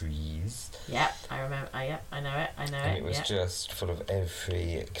Mr. Freeze. Yep, I remember. I know it. And it was just full of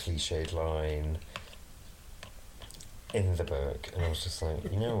every cliched line in the book, and I was just like,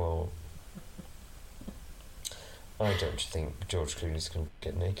 you know what? I don't think George Clooney's going to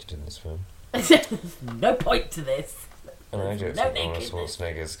get naked in this film. No point to this. And I don't think Arnold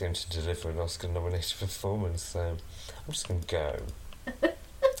Schwarzenegger's going to deliver an Oscar-nominated performance, so I'm just going to go.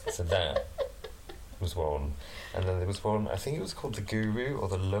 So that was one. And then there was one, I think it was called The Guru, or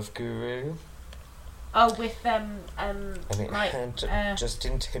The Love Guru. Oh, with, and it had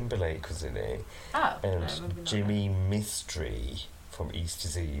Justin Timberlake was in it. Oh, and Jimmy Mystery from East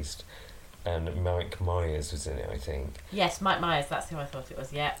is East. And Mike Myers was in it, I think. Yes, Mike Myers, that's who I thought it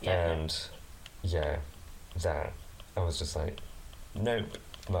was, yeah. And, that. I was just like, nope,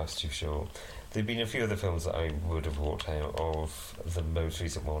 life's too short. There'd been a few other films that I would have walked out of. The most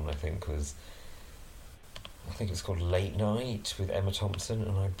recent one, I think it was called Late Night with Emma Thompson,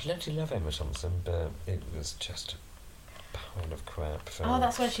 and I bloody love Emma Thompson, but it was just a pile of crap. Oh,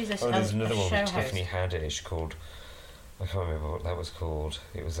 that's when she's there's another one with host. Tiffany Haddish called, I can't remember what that was called.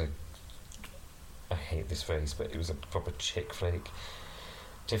 It was I hate this phrase, but it was a proper chick flick.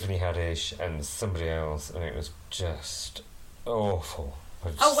 Tiffany Haddish and somebody else, and it was just awful.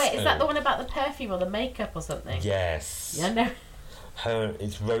 Oh wait, is that the one about the perfume or the makeup or something? Yes. Yeah, no.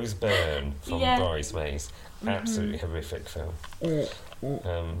 It's Rose Byrne from Bridesmaids. Absolutely horrific film.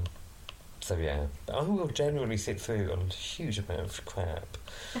 So yeah, but I will generally sit through a huge amount of crap.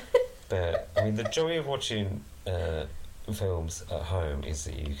 But I mean, the joy of watching films at home is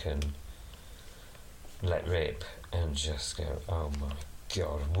that you can let rip and just go, oh my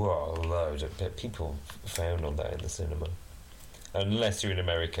god, what a load of people frown on that in the cinema. Unless you're in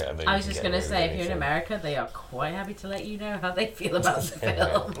America. And I was just going to say, if you're in America, they are quite happy to let you know how they feel about the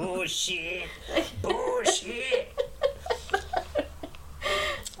film. Bullshit! Bullshit!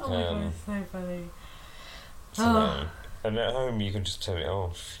 Oh my god, it's so funny. So And at home, you can just turn it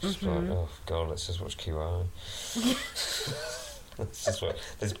off. Just be like, oh god, let's just watch QI. Let's just watch.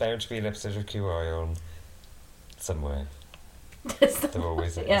 There's bound to be an episode of QI on somewhere. There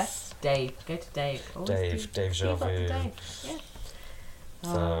always is. Yeah. Dave, go to Dave. Dave Javu. Dave. Yeah.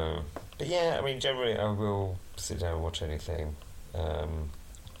 So, but yeah, I mean, generally, I will sit down and watch anything,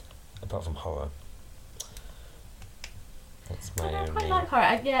 apart from horror. That's my I only. quite like horror.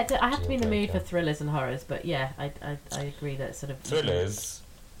 I have to be in the mood deal-breaker. for thrillers and horrors, but yeah, I agree that sort of Thrillers,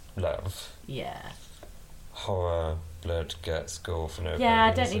 love. Yeah. Horror, blood, guts, gore for no Yeah, I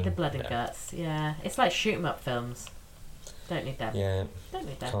reason. don't need the blood and No. guts. Yeah, it's like shoot 'em up films. Don't need them. Yeah, Don't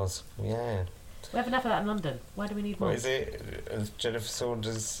need them. because, yeah. We have enough of that in London. Why do we need more? What is it? As Jennifer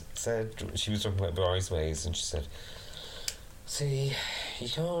Saunders said, she was talking about Bridesmaids, and she said, see, you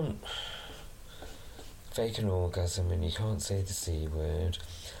can't fake an orgasm and you can't say the C word,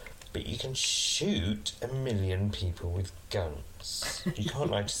 but you can shoot 1 million people with guns. You can't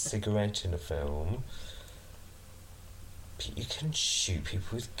light a cigarette in a film, but you can shoot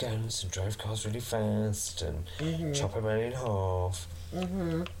people with guns and drive cars really fast and chop a man in half,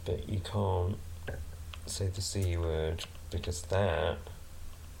 but you can't say the C word because that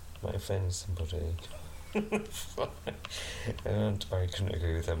might offend somebody. And I couldn't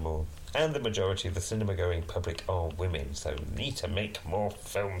agree with them more. And the majority of the cinema going public are women, so we need to make more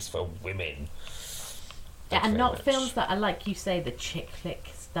films for women. Yeah, Thank and you not very much. films that are like you say, the chick flick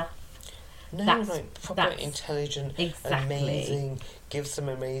stuff. No, that's- like proper that's- intelligent, exactly. amazing, give some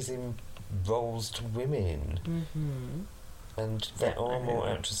amazing roles to women. And there Yeah, I are more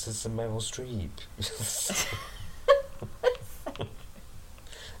know. actresses than Meryl Streep.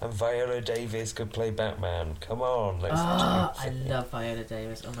 And Viola Davis could play Batman. Come on, let's Oh, do I it. love Viola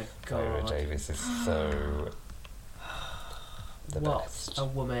Davis. Oh my Viola god. Davis is so the What best. a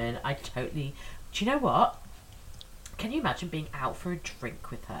woman. I totally. Do you know what? Can you imagine being out for a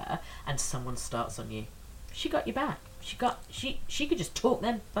drink with her and someone starts on you? She got your back. She could just talk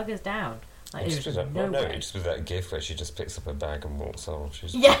them buggers down. Like, It there's just was no that, no, way. it just was that gif where she just picks up her bag and walks off.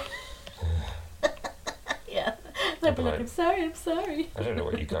 She's, Yeah. Yeah. They'll be like, Like- I'm sorry. I don't know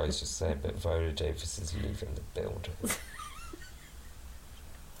what you guys just said, but Viola Davis is leaving the building. So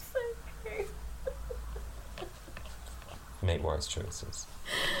true. Make wise choices.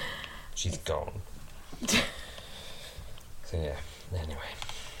 She's gone. So yeah, anyway.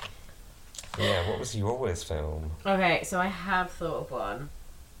 Yeah, what was your worst film? Okay, so I have thought of one.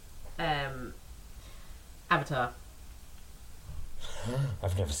 Avatar.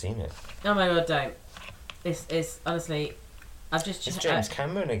 I've never seen it. Oh my god, don't. This is honestly, I've just. It's James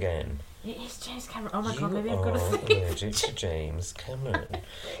Cameron again. It is James Cameron. Oh my You god, maybe I've got are to see. allergic to James Cameron.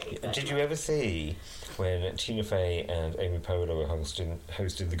 Did you ever see when Tina Fey and Amy Poehler were hosting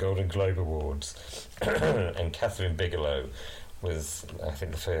the Golden Globe Awards, and Catherine Bigelow was, I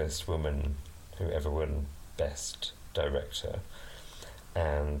think, the first woman who ever won Best Director,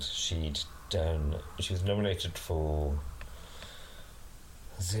 and she was nominated for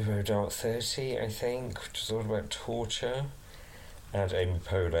Zero Dark 30, I think, which was all about torture. And Amy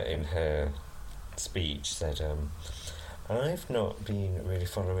Poehler, in her speech, said, I've not been really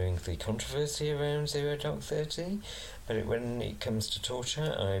following the controversy around Zero Dark 30, but when it comes to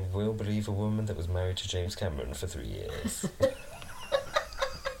torture, I will believe a woman that was married to James Cameron for 3 years.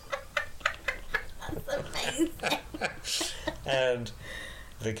 And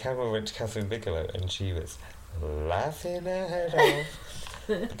the camera went to Catherine Bigelow, and she was laughing her head off.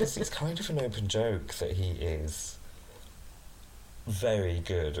 Because it's kind of an open joke that he is very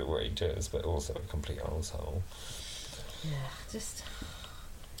good at what he does, but also a complete arsehole. Yeah, just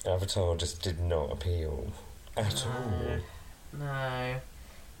Avatar just did not appeal at all. no.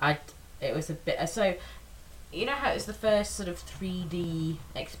 It was a bit. So, you know how it was the first sort of 3D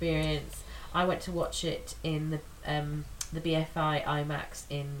experience. I went to watch it in the BFI IMAX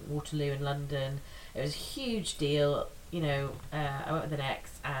in Waterloo in London. It was a huge deal. You know, I went with an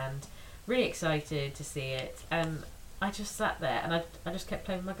ex and really excited to see it. And I just sat there and I just kept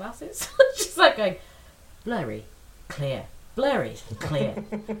playing with my glasses. Just like going, blurry, clear, blurry, clear,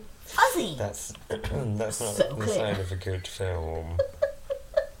 fuzzy. That's not So the clear. sign of a good film.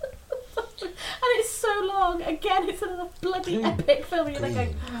 And it's so long. Again, it's another bloody Blue, epic film. And you're like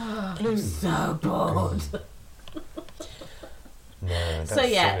green, going, blue, so bored. No, that's So,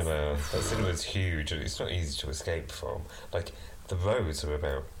 yes. cinema. That cinema is huge, and it's not easy to escape from. Like, the rows are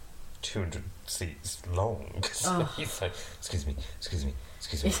about 200 seats long. So Oh. it's like, excuse me.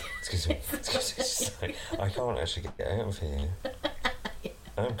 It's just like, I can't actually get out of here.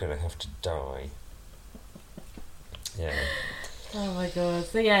 I'm going to have to die. Yeah. Oh my god.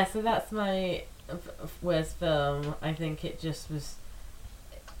 So yeah, so that's my worst film. I think it just was,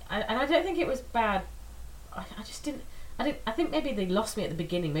 and I don't think it was bad. I just didn't. I think maybe they lost me at the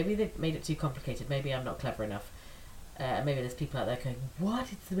beginning. Maybe they made it too complicated. Maybe I'm not clever enough. Maybe there's people out there going,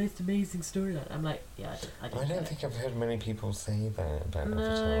 "What? It's the most amazing storyline." I'm like, yeah, I don't think I've heard many people say that about No,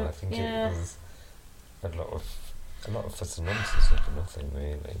 Avatar. I think yeah. it was a lot of fuss and nonsense for nothing,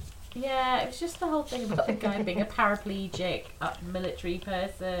 really. Yeah, it was just the whole thing about the guy being a paraplegic military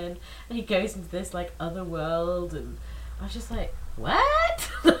person, and he goes into this like other world, and I was just like, what?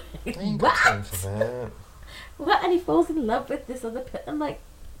 I ain't got time for that. What? And he falls in love with this other person. I'm like,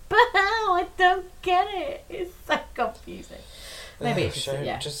 but how? I don't get it. It's so confusing. Maybe it's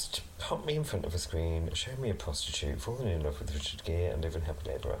just, Just pop me in front of a screen, show me a prostitute falling in love with Richard Gere, and living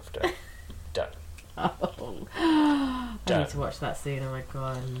happily ever after. Done. Oh, I need to watch that soon. Oh my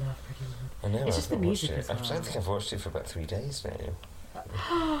god, I love Pretty Woman. I know. It's just the music as well. I don't think I've watched it for about 3 days now.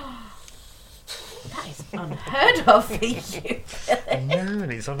 That is unheard of for you. I know,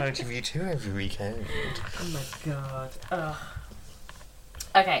 and it's on ITV2 every weekend. Oh my god. Ugh.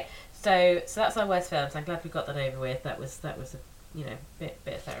 Okay, so that's our worst films. I'm glad we got that over with. That was a bit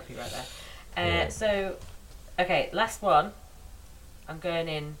of therapy right there. Yeah. So, okay, last one. I'm going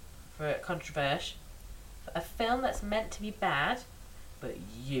in for a controversial. A film that's meant to be bad, but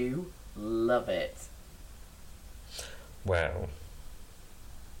you love it. Well,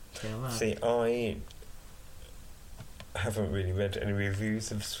 see, I haven't really read any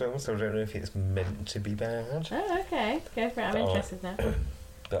reviews of this film, so I don't know if it's meant to be bad. Oh, okay. Go for it. I'm interested now.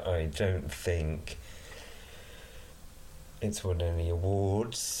 But I don't think it's won any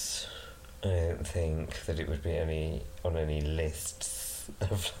awards. I don't think that it would be on any lists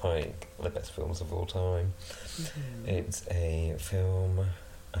of like the best films of all time. Mm-hmm. It's a film,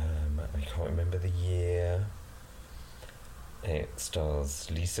 I can't remember the year. It stars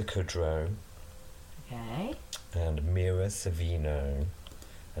Lisa Kudrow. Okay. And Mira Sorvino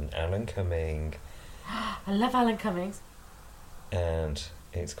and Alan Cumming. I love Alan Cummings. And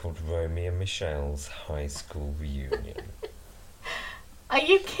it's called Romy and Michelle's High School Reunion. Are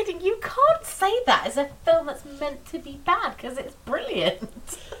you kidding? You can't say that as a film that's meant to be bad, because it's brilliant.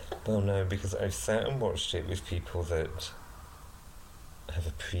 Well, no, because I've sat and watched it with people that have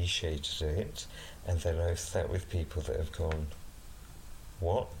appreciated it, and then I've sat with people that have gone,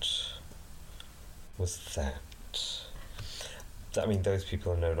 what was that? I mean, those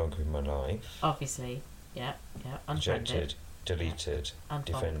people are no longer in my life. Obviously, yeah. Rejected, deleted,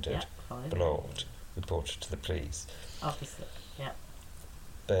 defended, blocked, reported to the police. Obviously, yeah.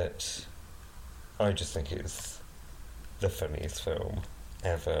 But I just think it's the funniest film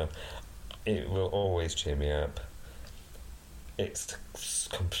ever. It will always cheer me up. It's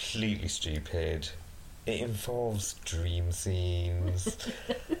completely stupid. It involves dream scenes.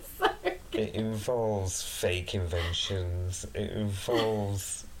 It involves fake inventions. It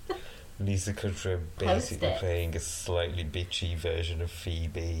involves Lisa Kudrow basically playing a slightly bitchy version of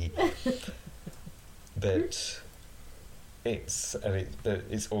Phoebe. But it's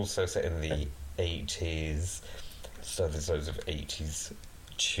also set in the 80s, so there's loads of 80s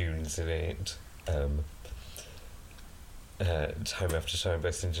tunes in it. Time After Time by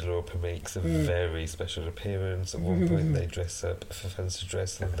Cyndi Lauper makes a very special appearance. At one point they dress up for fancy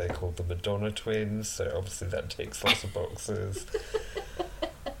dress and they're called the Madonna Twins, so obviously that takes lots of boxes.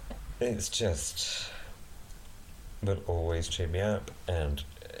 It's just will always cheer me up, and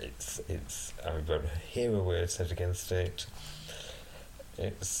it's I won't hear a word said against it.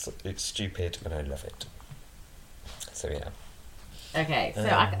 It's stupid and I love it. So yeah. Okay, so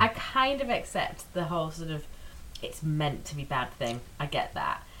I kind of accept the whole sort of it's meant to be bad thing. I get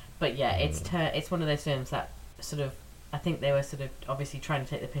that, but yeah, it's one of those films that sort of, I think they were sort of obviously trying to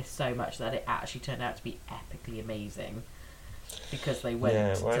take the piss so much that it actually turned out to be epically amazing because they went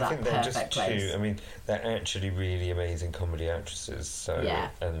to that think perfect they're just place. I mean, they're actually really amazing comedy actresses. So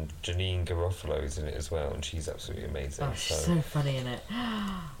and Janine Garofalo's in it as well, and she's absolutely amazing. Oh, she's so funny in it.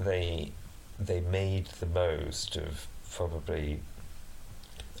 They made the most of probably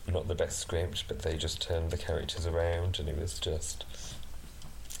not the best script, but they just turned the characters around, and it was just.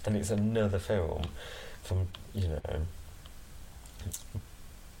 And it's another film from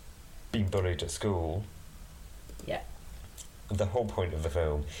being bullied at school. Yeah. The whole point of the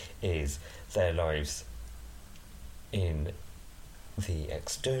film is their lives in the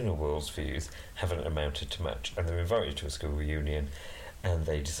external world's views haven't amounted to much, and they're invited to a school reunion and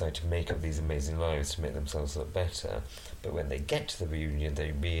they decide to make up these amazing lives to make themselves look better. But when they get to the reunion,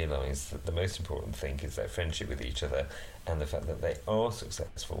 they realise that the most important thing is their friendship with each other and the fact that they are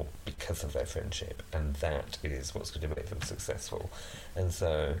successful because of their friendship, and that is what's going to make them successful. And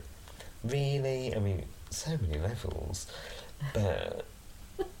so really? I mean, so many levels. But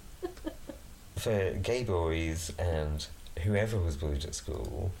for gay boys and whoever was bullied at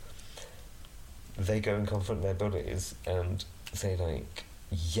school, they go and confront their bullies and say, like,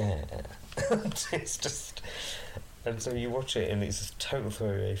 yeah. It's just... And so you watch it and it's a total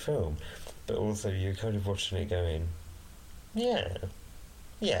throwaway film, but also you're kind of watching it going, yeah,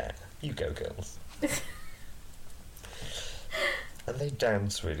 you go girls. And they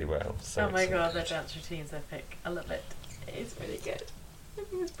dance really well. So oh my god, their dance routine's epic. I love it. It's really good.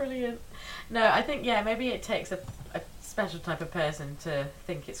 It's brilliant. No, I think, maybe it takes a special type of person to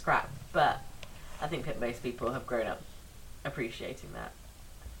think it's crap, but I think that most people have grown up appreciating that.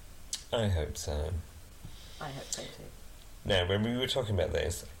 I hope so. I hope so too. Now, when we were talking about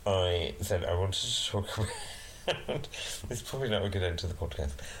this, I said I wanted to talk about... It's probably not a good end to the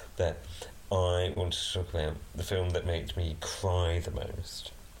podcast, but I wanted to talk about the film that made me cry the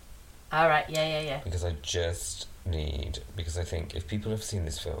most. Alright, yeah. Because I just need... Because I think if people have seen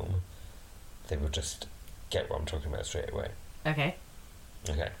this film, they will just get what I'm talking about straight away. Okay.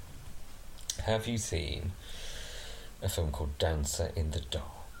 Okay. Have you seen a film called Dancer in the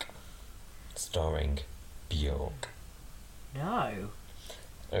Dark, starring Björk? No.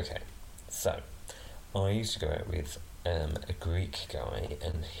 Okay, so I used to go out with a Greek guy,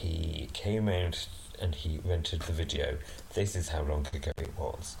 and he came out and he rented the video. This is how long ago it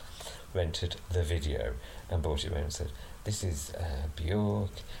was. Rented the video and brought it around and said, "This is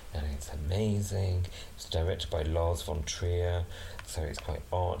Björk, and it's amazing. It's directed by Lars von Trier, so it's quite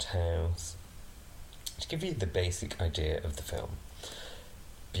art house." To give you the basic idea of the film,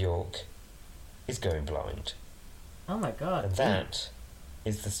 Björk is going blind. Oh my god. And that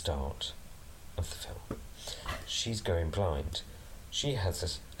is the start of the film. She's going blind. She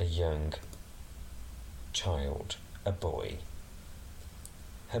has a young child, a boy.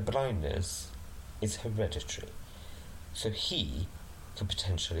 Her blindness is hereditary, so he could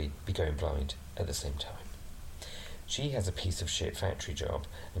potentially be going blind at the same time. She has a piece of shit factory job,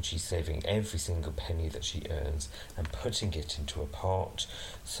 and she's saving every single penny that she earns and putting it into a pot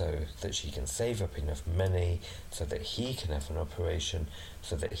so that she can save up enough money so that he can have an operation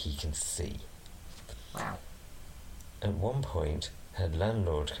so that he can see. Wow. At one point, her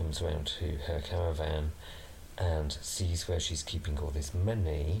landlord comes round to her caravan and sees where she's keeping all this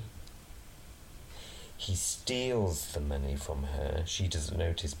money. He steals the money from her. She doesn't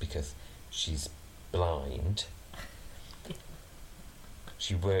notice because she's blind.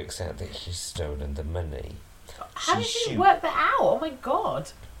 She works out that he's stolen the money. How did you work that out? Oh my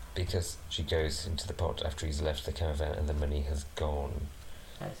god. Because she goes into the pot after he's left the caravan and the money has gone.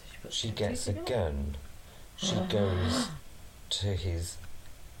 Oh, so She gets a gun. She goes to his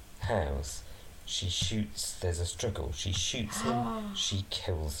house. She shoots. There's a struggle. She shoots him. She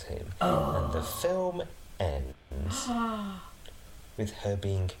kills him. And the film ends with her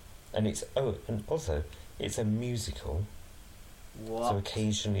being... And also, it's a musical. What? So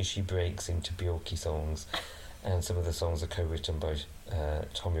occasionally she breaks into Björky songs, and some of the songs are co-written by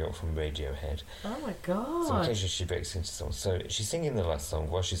Tom York from Radiohead. Oh my god. So occasionally she breaks into songs. So she's singing the last song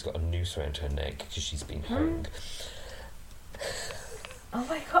while she's got a noose around her neck because she's been hung. Oh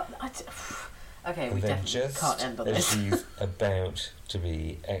my god. Okay, we definitely can't end on this. As she's about to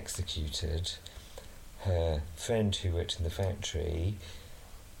be executed, her friend who worked in the factory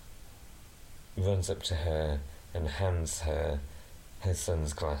runs up to her and hands her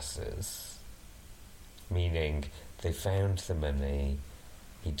son's glasses, meaning they found the money,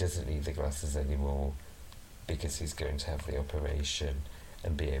 he doesn't need the glasses anymore because he's going to have the operation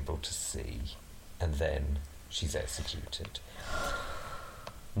and be able to see, and then she's executed.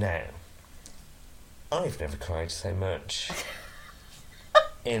 Now, I've never cried so much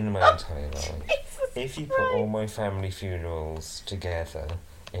in my entire life. If you put all my family funerals together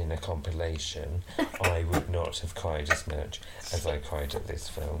in a compilation, I would not have cried as much as I cried at this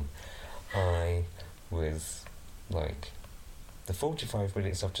film. I was like, the 45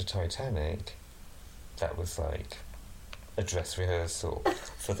 minutes after Titanic, that was like a dress rehearsal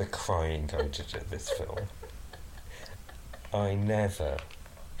for the crying I did at this film. I never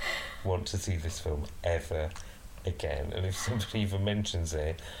want to see this film ever again, and if somebody even mentions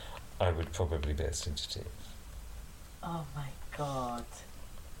it, I would probably burst into tears. Oh my god.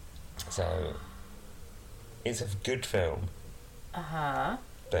 So, it's a good film. Uh-huh.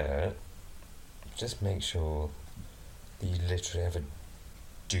 But just make sure that you literally have a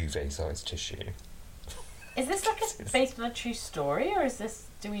duvet-sized tissue. Is this like based on a true story, or is this...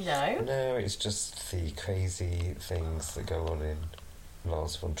 Do we know? No, it's just the crazy things that go on in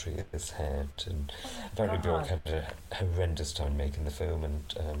Lars von Trier's head. And apparently Björk had a horrendous time making the film,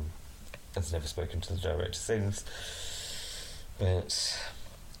 and has never spoken to the director since. But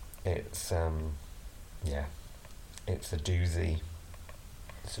it's it's a doozy.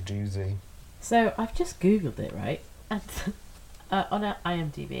 It's a doozy. So I've just Googled it, right? And on our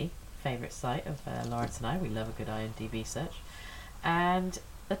IMDb, favourite site of Lawrence and I, we love a good IMDb search. And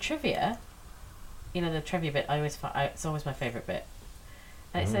the trivia, the trivia bit, it's always my favourite bit.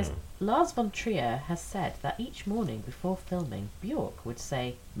 And it says, Lars von Trier has said that each morning before filming, Bjork would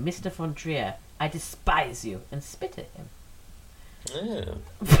say, "Mr. von Trier, I despise you," and spit at him. Yeah.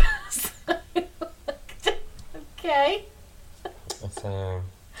 Okay. So,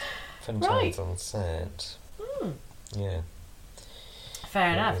 fun times on set. Yeah.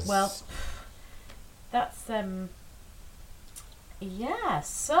 Fair enough. Well, that's yeah.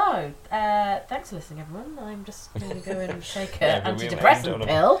 So, thanks for listening, everyone. I'm just going to go and take an antidepressant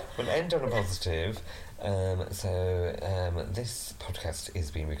pill. We'll end on a positive. This podcast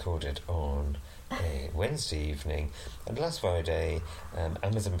is being recorded on a Wednesday evening, and last Friday,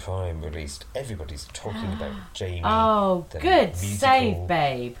 Amazon Prime released Everybody's Talking About Jamie. Oh, good save,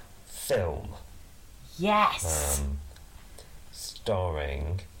 babe. Film. Yes.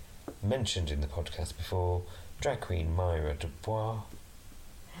 Starring, mentioned in the podcast before, drag queen Myra Dubois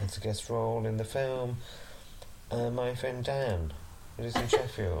has a guest role in the film. My friend Dan, who lives in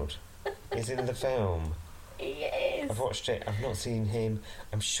Sheffield, is in the film. Yes. I've watched it. I've not seen him.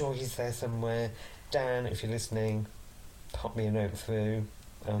 I'm sure he's there somewhere. Dan, if you're listening, pop me a note through.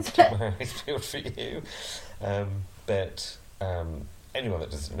 I'll keep my eyes peeled for you. But anyone that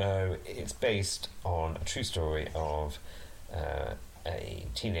doesn't know, it's based on a true story of a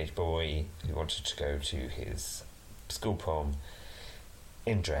teenage boy who wanted to go to his school prom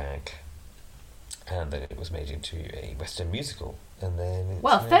in drag, and then it was made into a West End musical. And then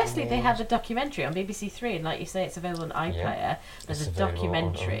firstly they had the documentary on BBC Three, and like you say, it's available on iPlayer. Yeah, there's a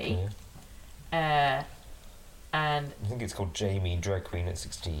documentary, and I think it's called Jamie, Drag Queen at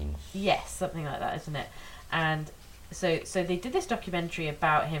 16. Yes, something like that, isn't it? And so they did this documentary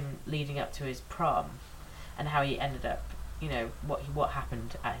about him leading up to his prom, and how he ended up, what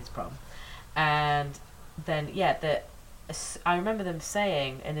happened at his prom, and then I remember them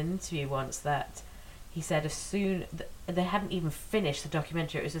saying in an interview once that he said they hadn't even finished the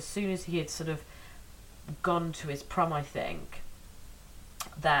documentary. It was as soon as he had sort of gone to his prom, I think,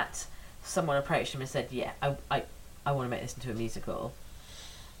 that someone approached him and said, "Yeah, I want to make this into a musical."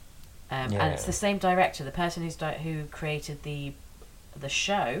 And it's the same director, the person who created the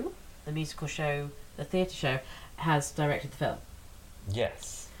show, the musical show, the theatre show, has directed the film.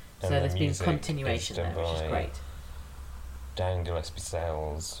 Yes. So there's been continuation there, which is great. Dan Gillespie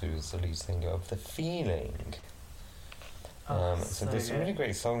Sells, who's the lead singer of The Feeling. So there's some really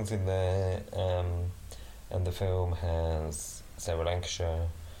great songs in there, and the film has Sarah Lancashire,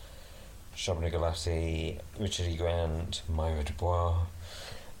 Shobna Galati, Richard E. Grant, Myra Dubois,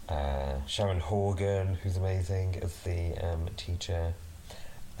 Sharon Horgan, who's amazing as the teacher,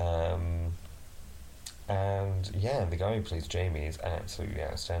 and the guy who plays Jamie is absolutely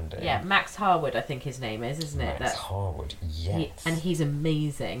outstanding. Yeah, Max Harwood, I think his name is, isn't it? Max Harwood, yes. And he's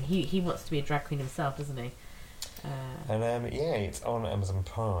amazing. He wants to be a drag queen himself, doesn't he? And it's on Amazon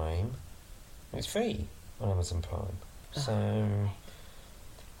Prime. It's free on Amazon Prime, so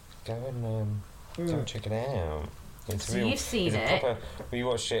go and check it out. You've seen it. We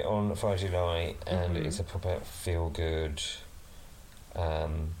watched it on Friday night, and it's a proper feel good.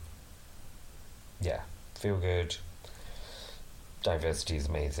 Feel good. Diversity is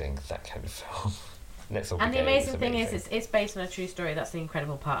amazing. That kind of film. And the amazing thing is, it's based on a true story. That's the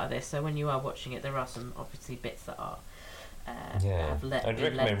incredible part of this. So when you are watching it, there are some obviously bits that are. I'd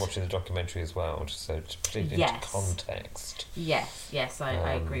recommend watching the documentary as well, just so to put it into context. Yes,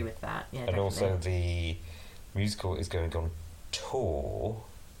 I agree with that. Yeah, and definitely. Also the musical is going on tour.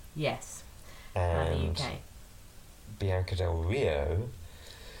 Yes. And the UK. Bianca Del Rio,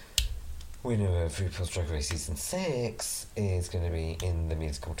 winner of RuPaul's Drag Race Season 6, is going to be in the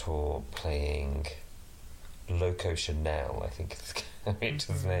musical tour playing Loco Chanel, I think it's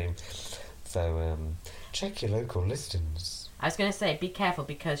his name. So check your local listings. I was going to say, be careful,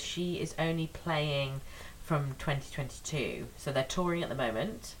 because she is only playing from 2022. So they're touring at the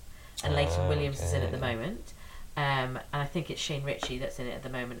moment, and Leighton Williams is in at the moment. And I think it's Shane Ritchie that's in it at the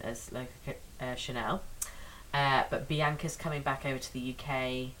moment as Loco Chanel. But Bianca's coming back over to the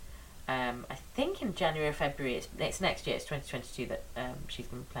UK. I think in January or February. It's next year. It's 2022 that she's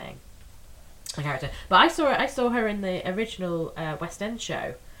going to be playing a character. But I saw her in the original West End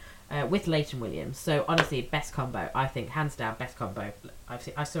show with Leighton Williams. So honestly, best combo. I think hands down best combo.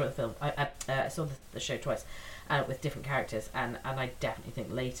 I saw the film. I saw the show twice with different characters, and I definitely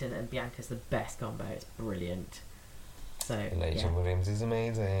think Leighton and Bianca's the best combo. It's brilliant. So Leighton Williams is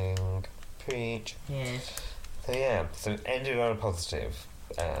amazing. Preach. Yeah. So yeah, so it ended on a positive.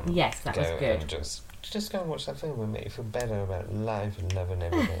 Yes, that was good. And just go and watch that film and make you feel better about life and love and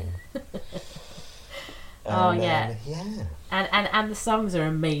everything. Yeah. Yeah. And the songs are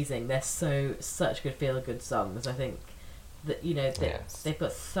amazing. They're such good feel-good songs. I think that they've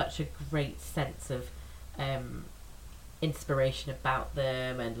got such a great sense of inspiration about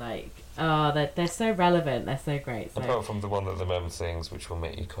them, and they're so relevant. They're so great. So. Apart from the one that the mum sings, which will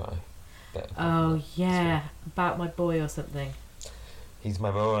make you cry. Oh yeah, about my boy or something. He's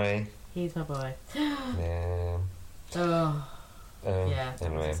my boy. He's my boy. Yeah. Oh. Yeah.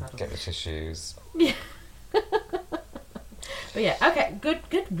 Anyway, get the tissues. Yeah. But yeah, okay,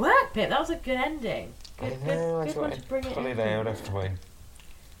 good work, Pip. That was a good ending. Good, I know. I good thought one to I'd bring pull it out after my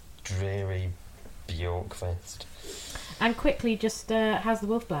dreary Bjork fest. And quickly, just how's the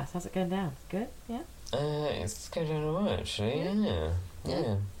Wolf Blast? How's it going down? Good. Yeah. It's going down alright, actually.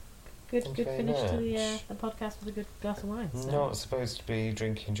 Yeah. Good Thank you very finish to much. the podcast with a good glass of wine. So. Not supposed to be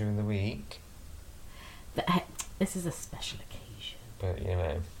drinking during the week, This is a special occasion. but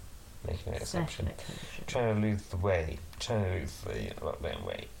making an exception. Occasion. Trying to lose the weight. Trying to lose the lockdown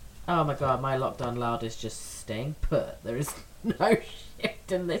weight. Oh my god, my lockdown lard is just staying put. There is no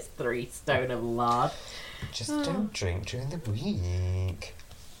shift in this 3 stone of lard. Just don't drink during the week.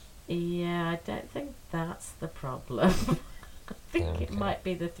 Yeah, I don't think that's the problem. I think it Okay. might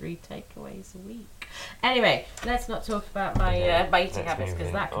be the 3 takeaways a week. Anyway, let's not talk about my eating habits,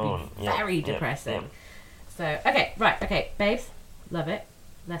 because that could be very depressing. So okay, babes, love it.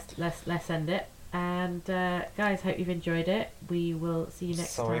 Let's end it. And guys, hope you've enjoyed it. We will see you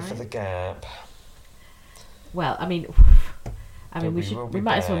next time. Sorry for the gap. Well, I mean, we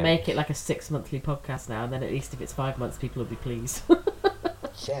might as well make it like a 6-monthly podcast now, and then at least if it's 5 months, people will be pleased.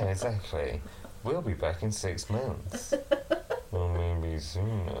 Yeah, exactly. We'll be back in 6 months. Or maybe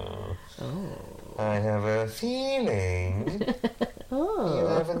sooner. Oh. I have a feeling you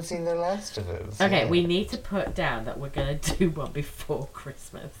haven't seen The Last of Us. Okay, yet. we need to put down that we're going to do one before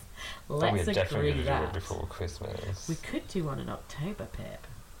Christmas. Let's we're definitely agree going to do that. it before Christmas. We could do one in October, Pip,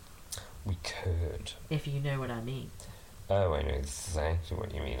 We could. if you know what I mean. Oh, I know exactly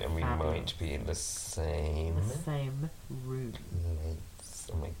what you mean. And we Fabulous. might be in the same The same room. place.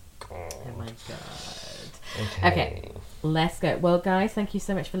 Oh my god. Oh my god. Okay. Let's go. Well, guys, thank you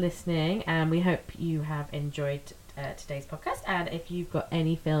so much for listening, and we hope you have enjoyed today's podcast. And if you've got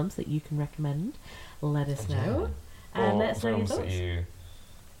any films that you can recommend, let us know. And Or let us know your films that thoughts. you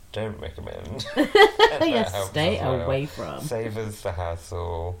don't recommend. Yes, helps stay as well. away from. Save us the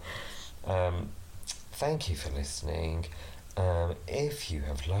hassle. Thank you for listening. If you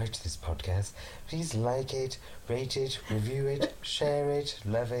have liked this podcast, please like it, rate it, review it, share it,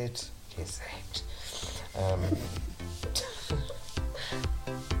 love it, kiss it.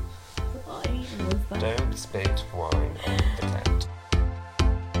 What even was that? Don't spit wine on the cat.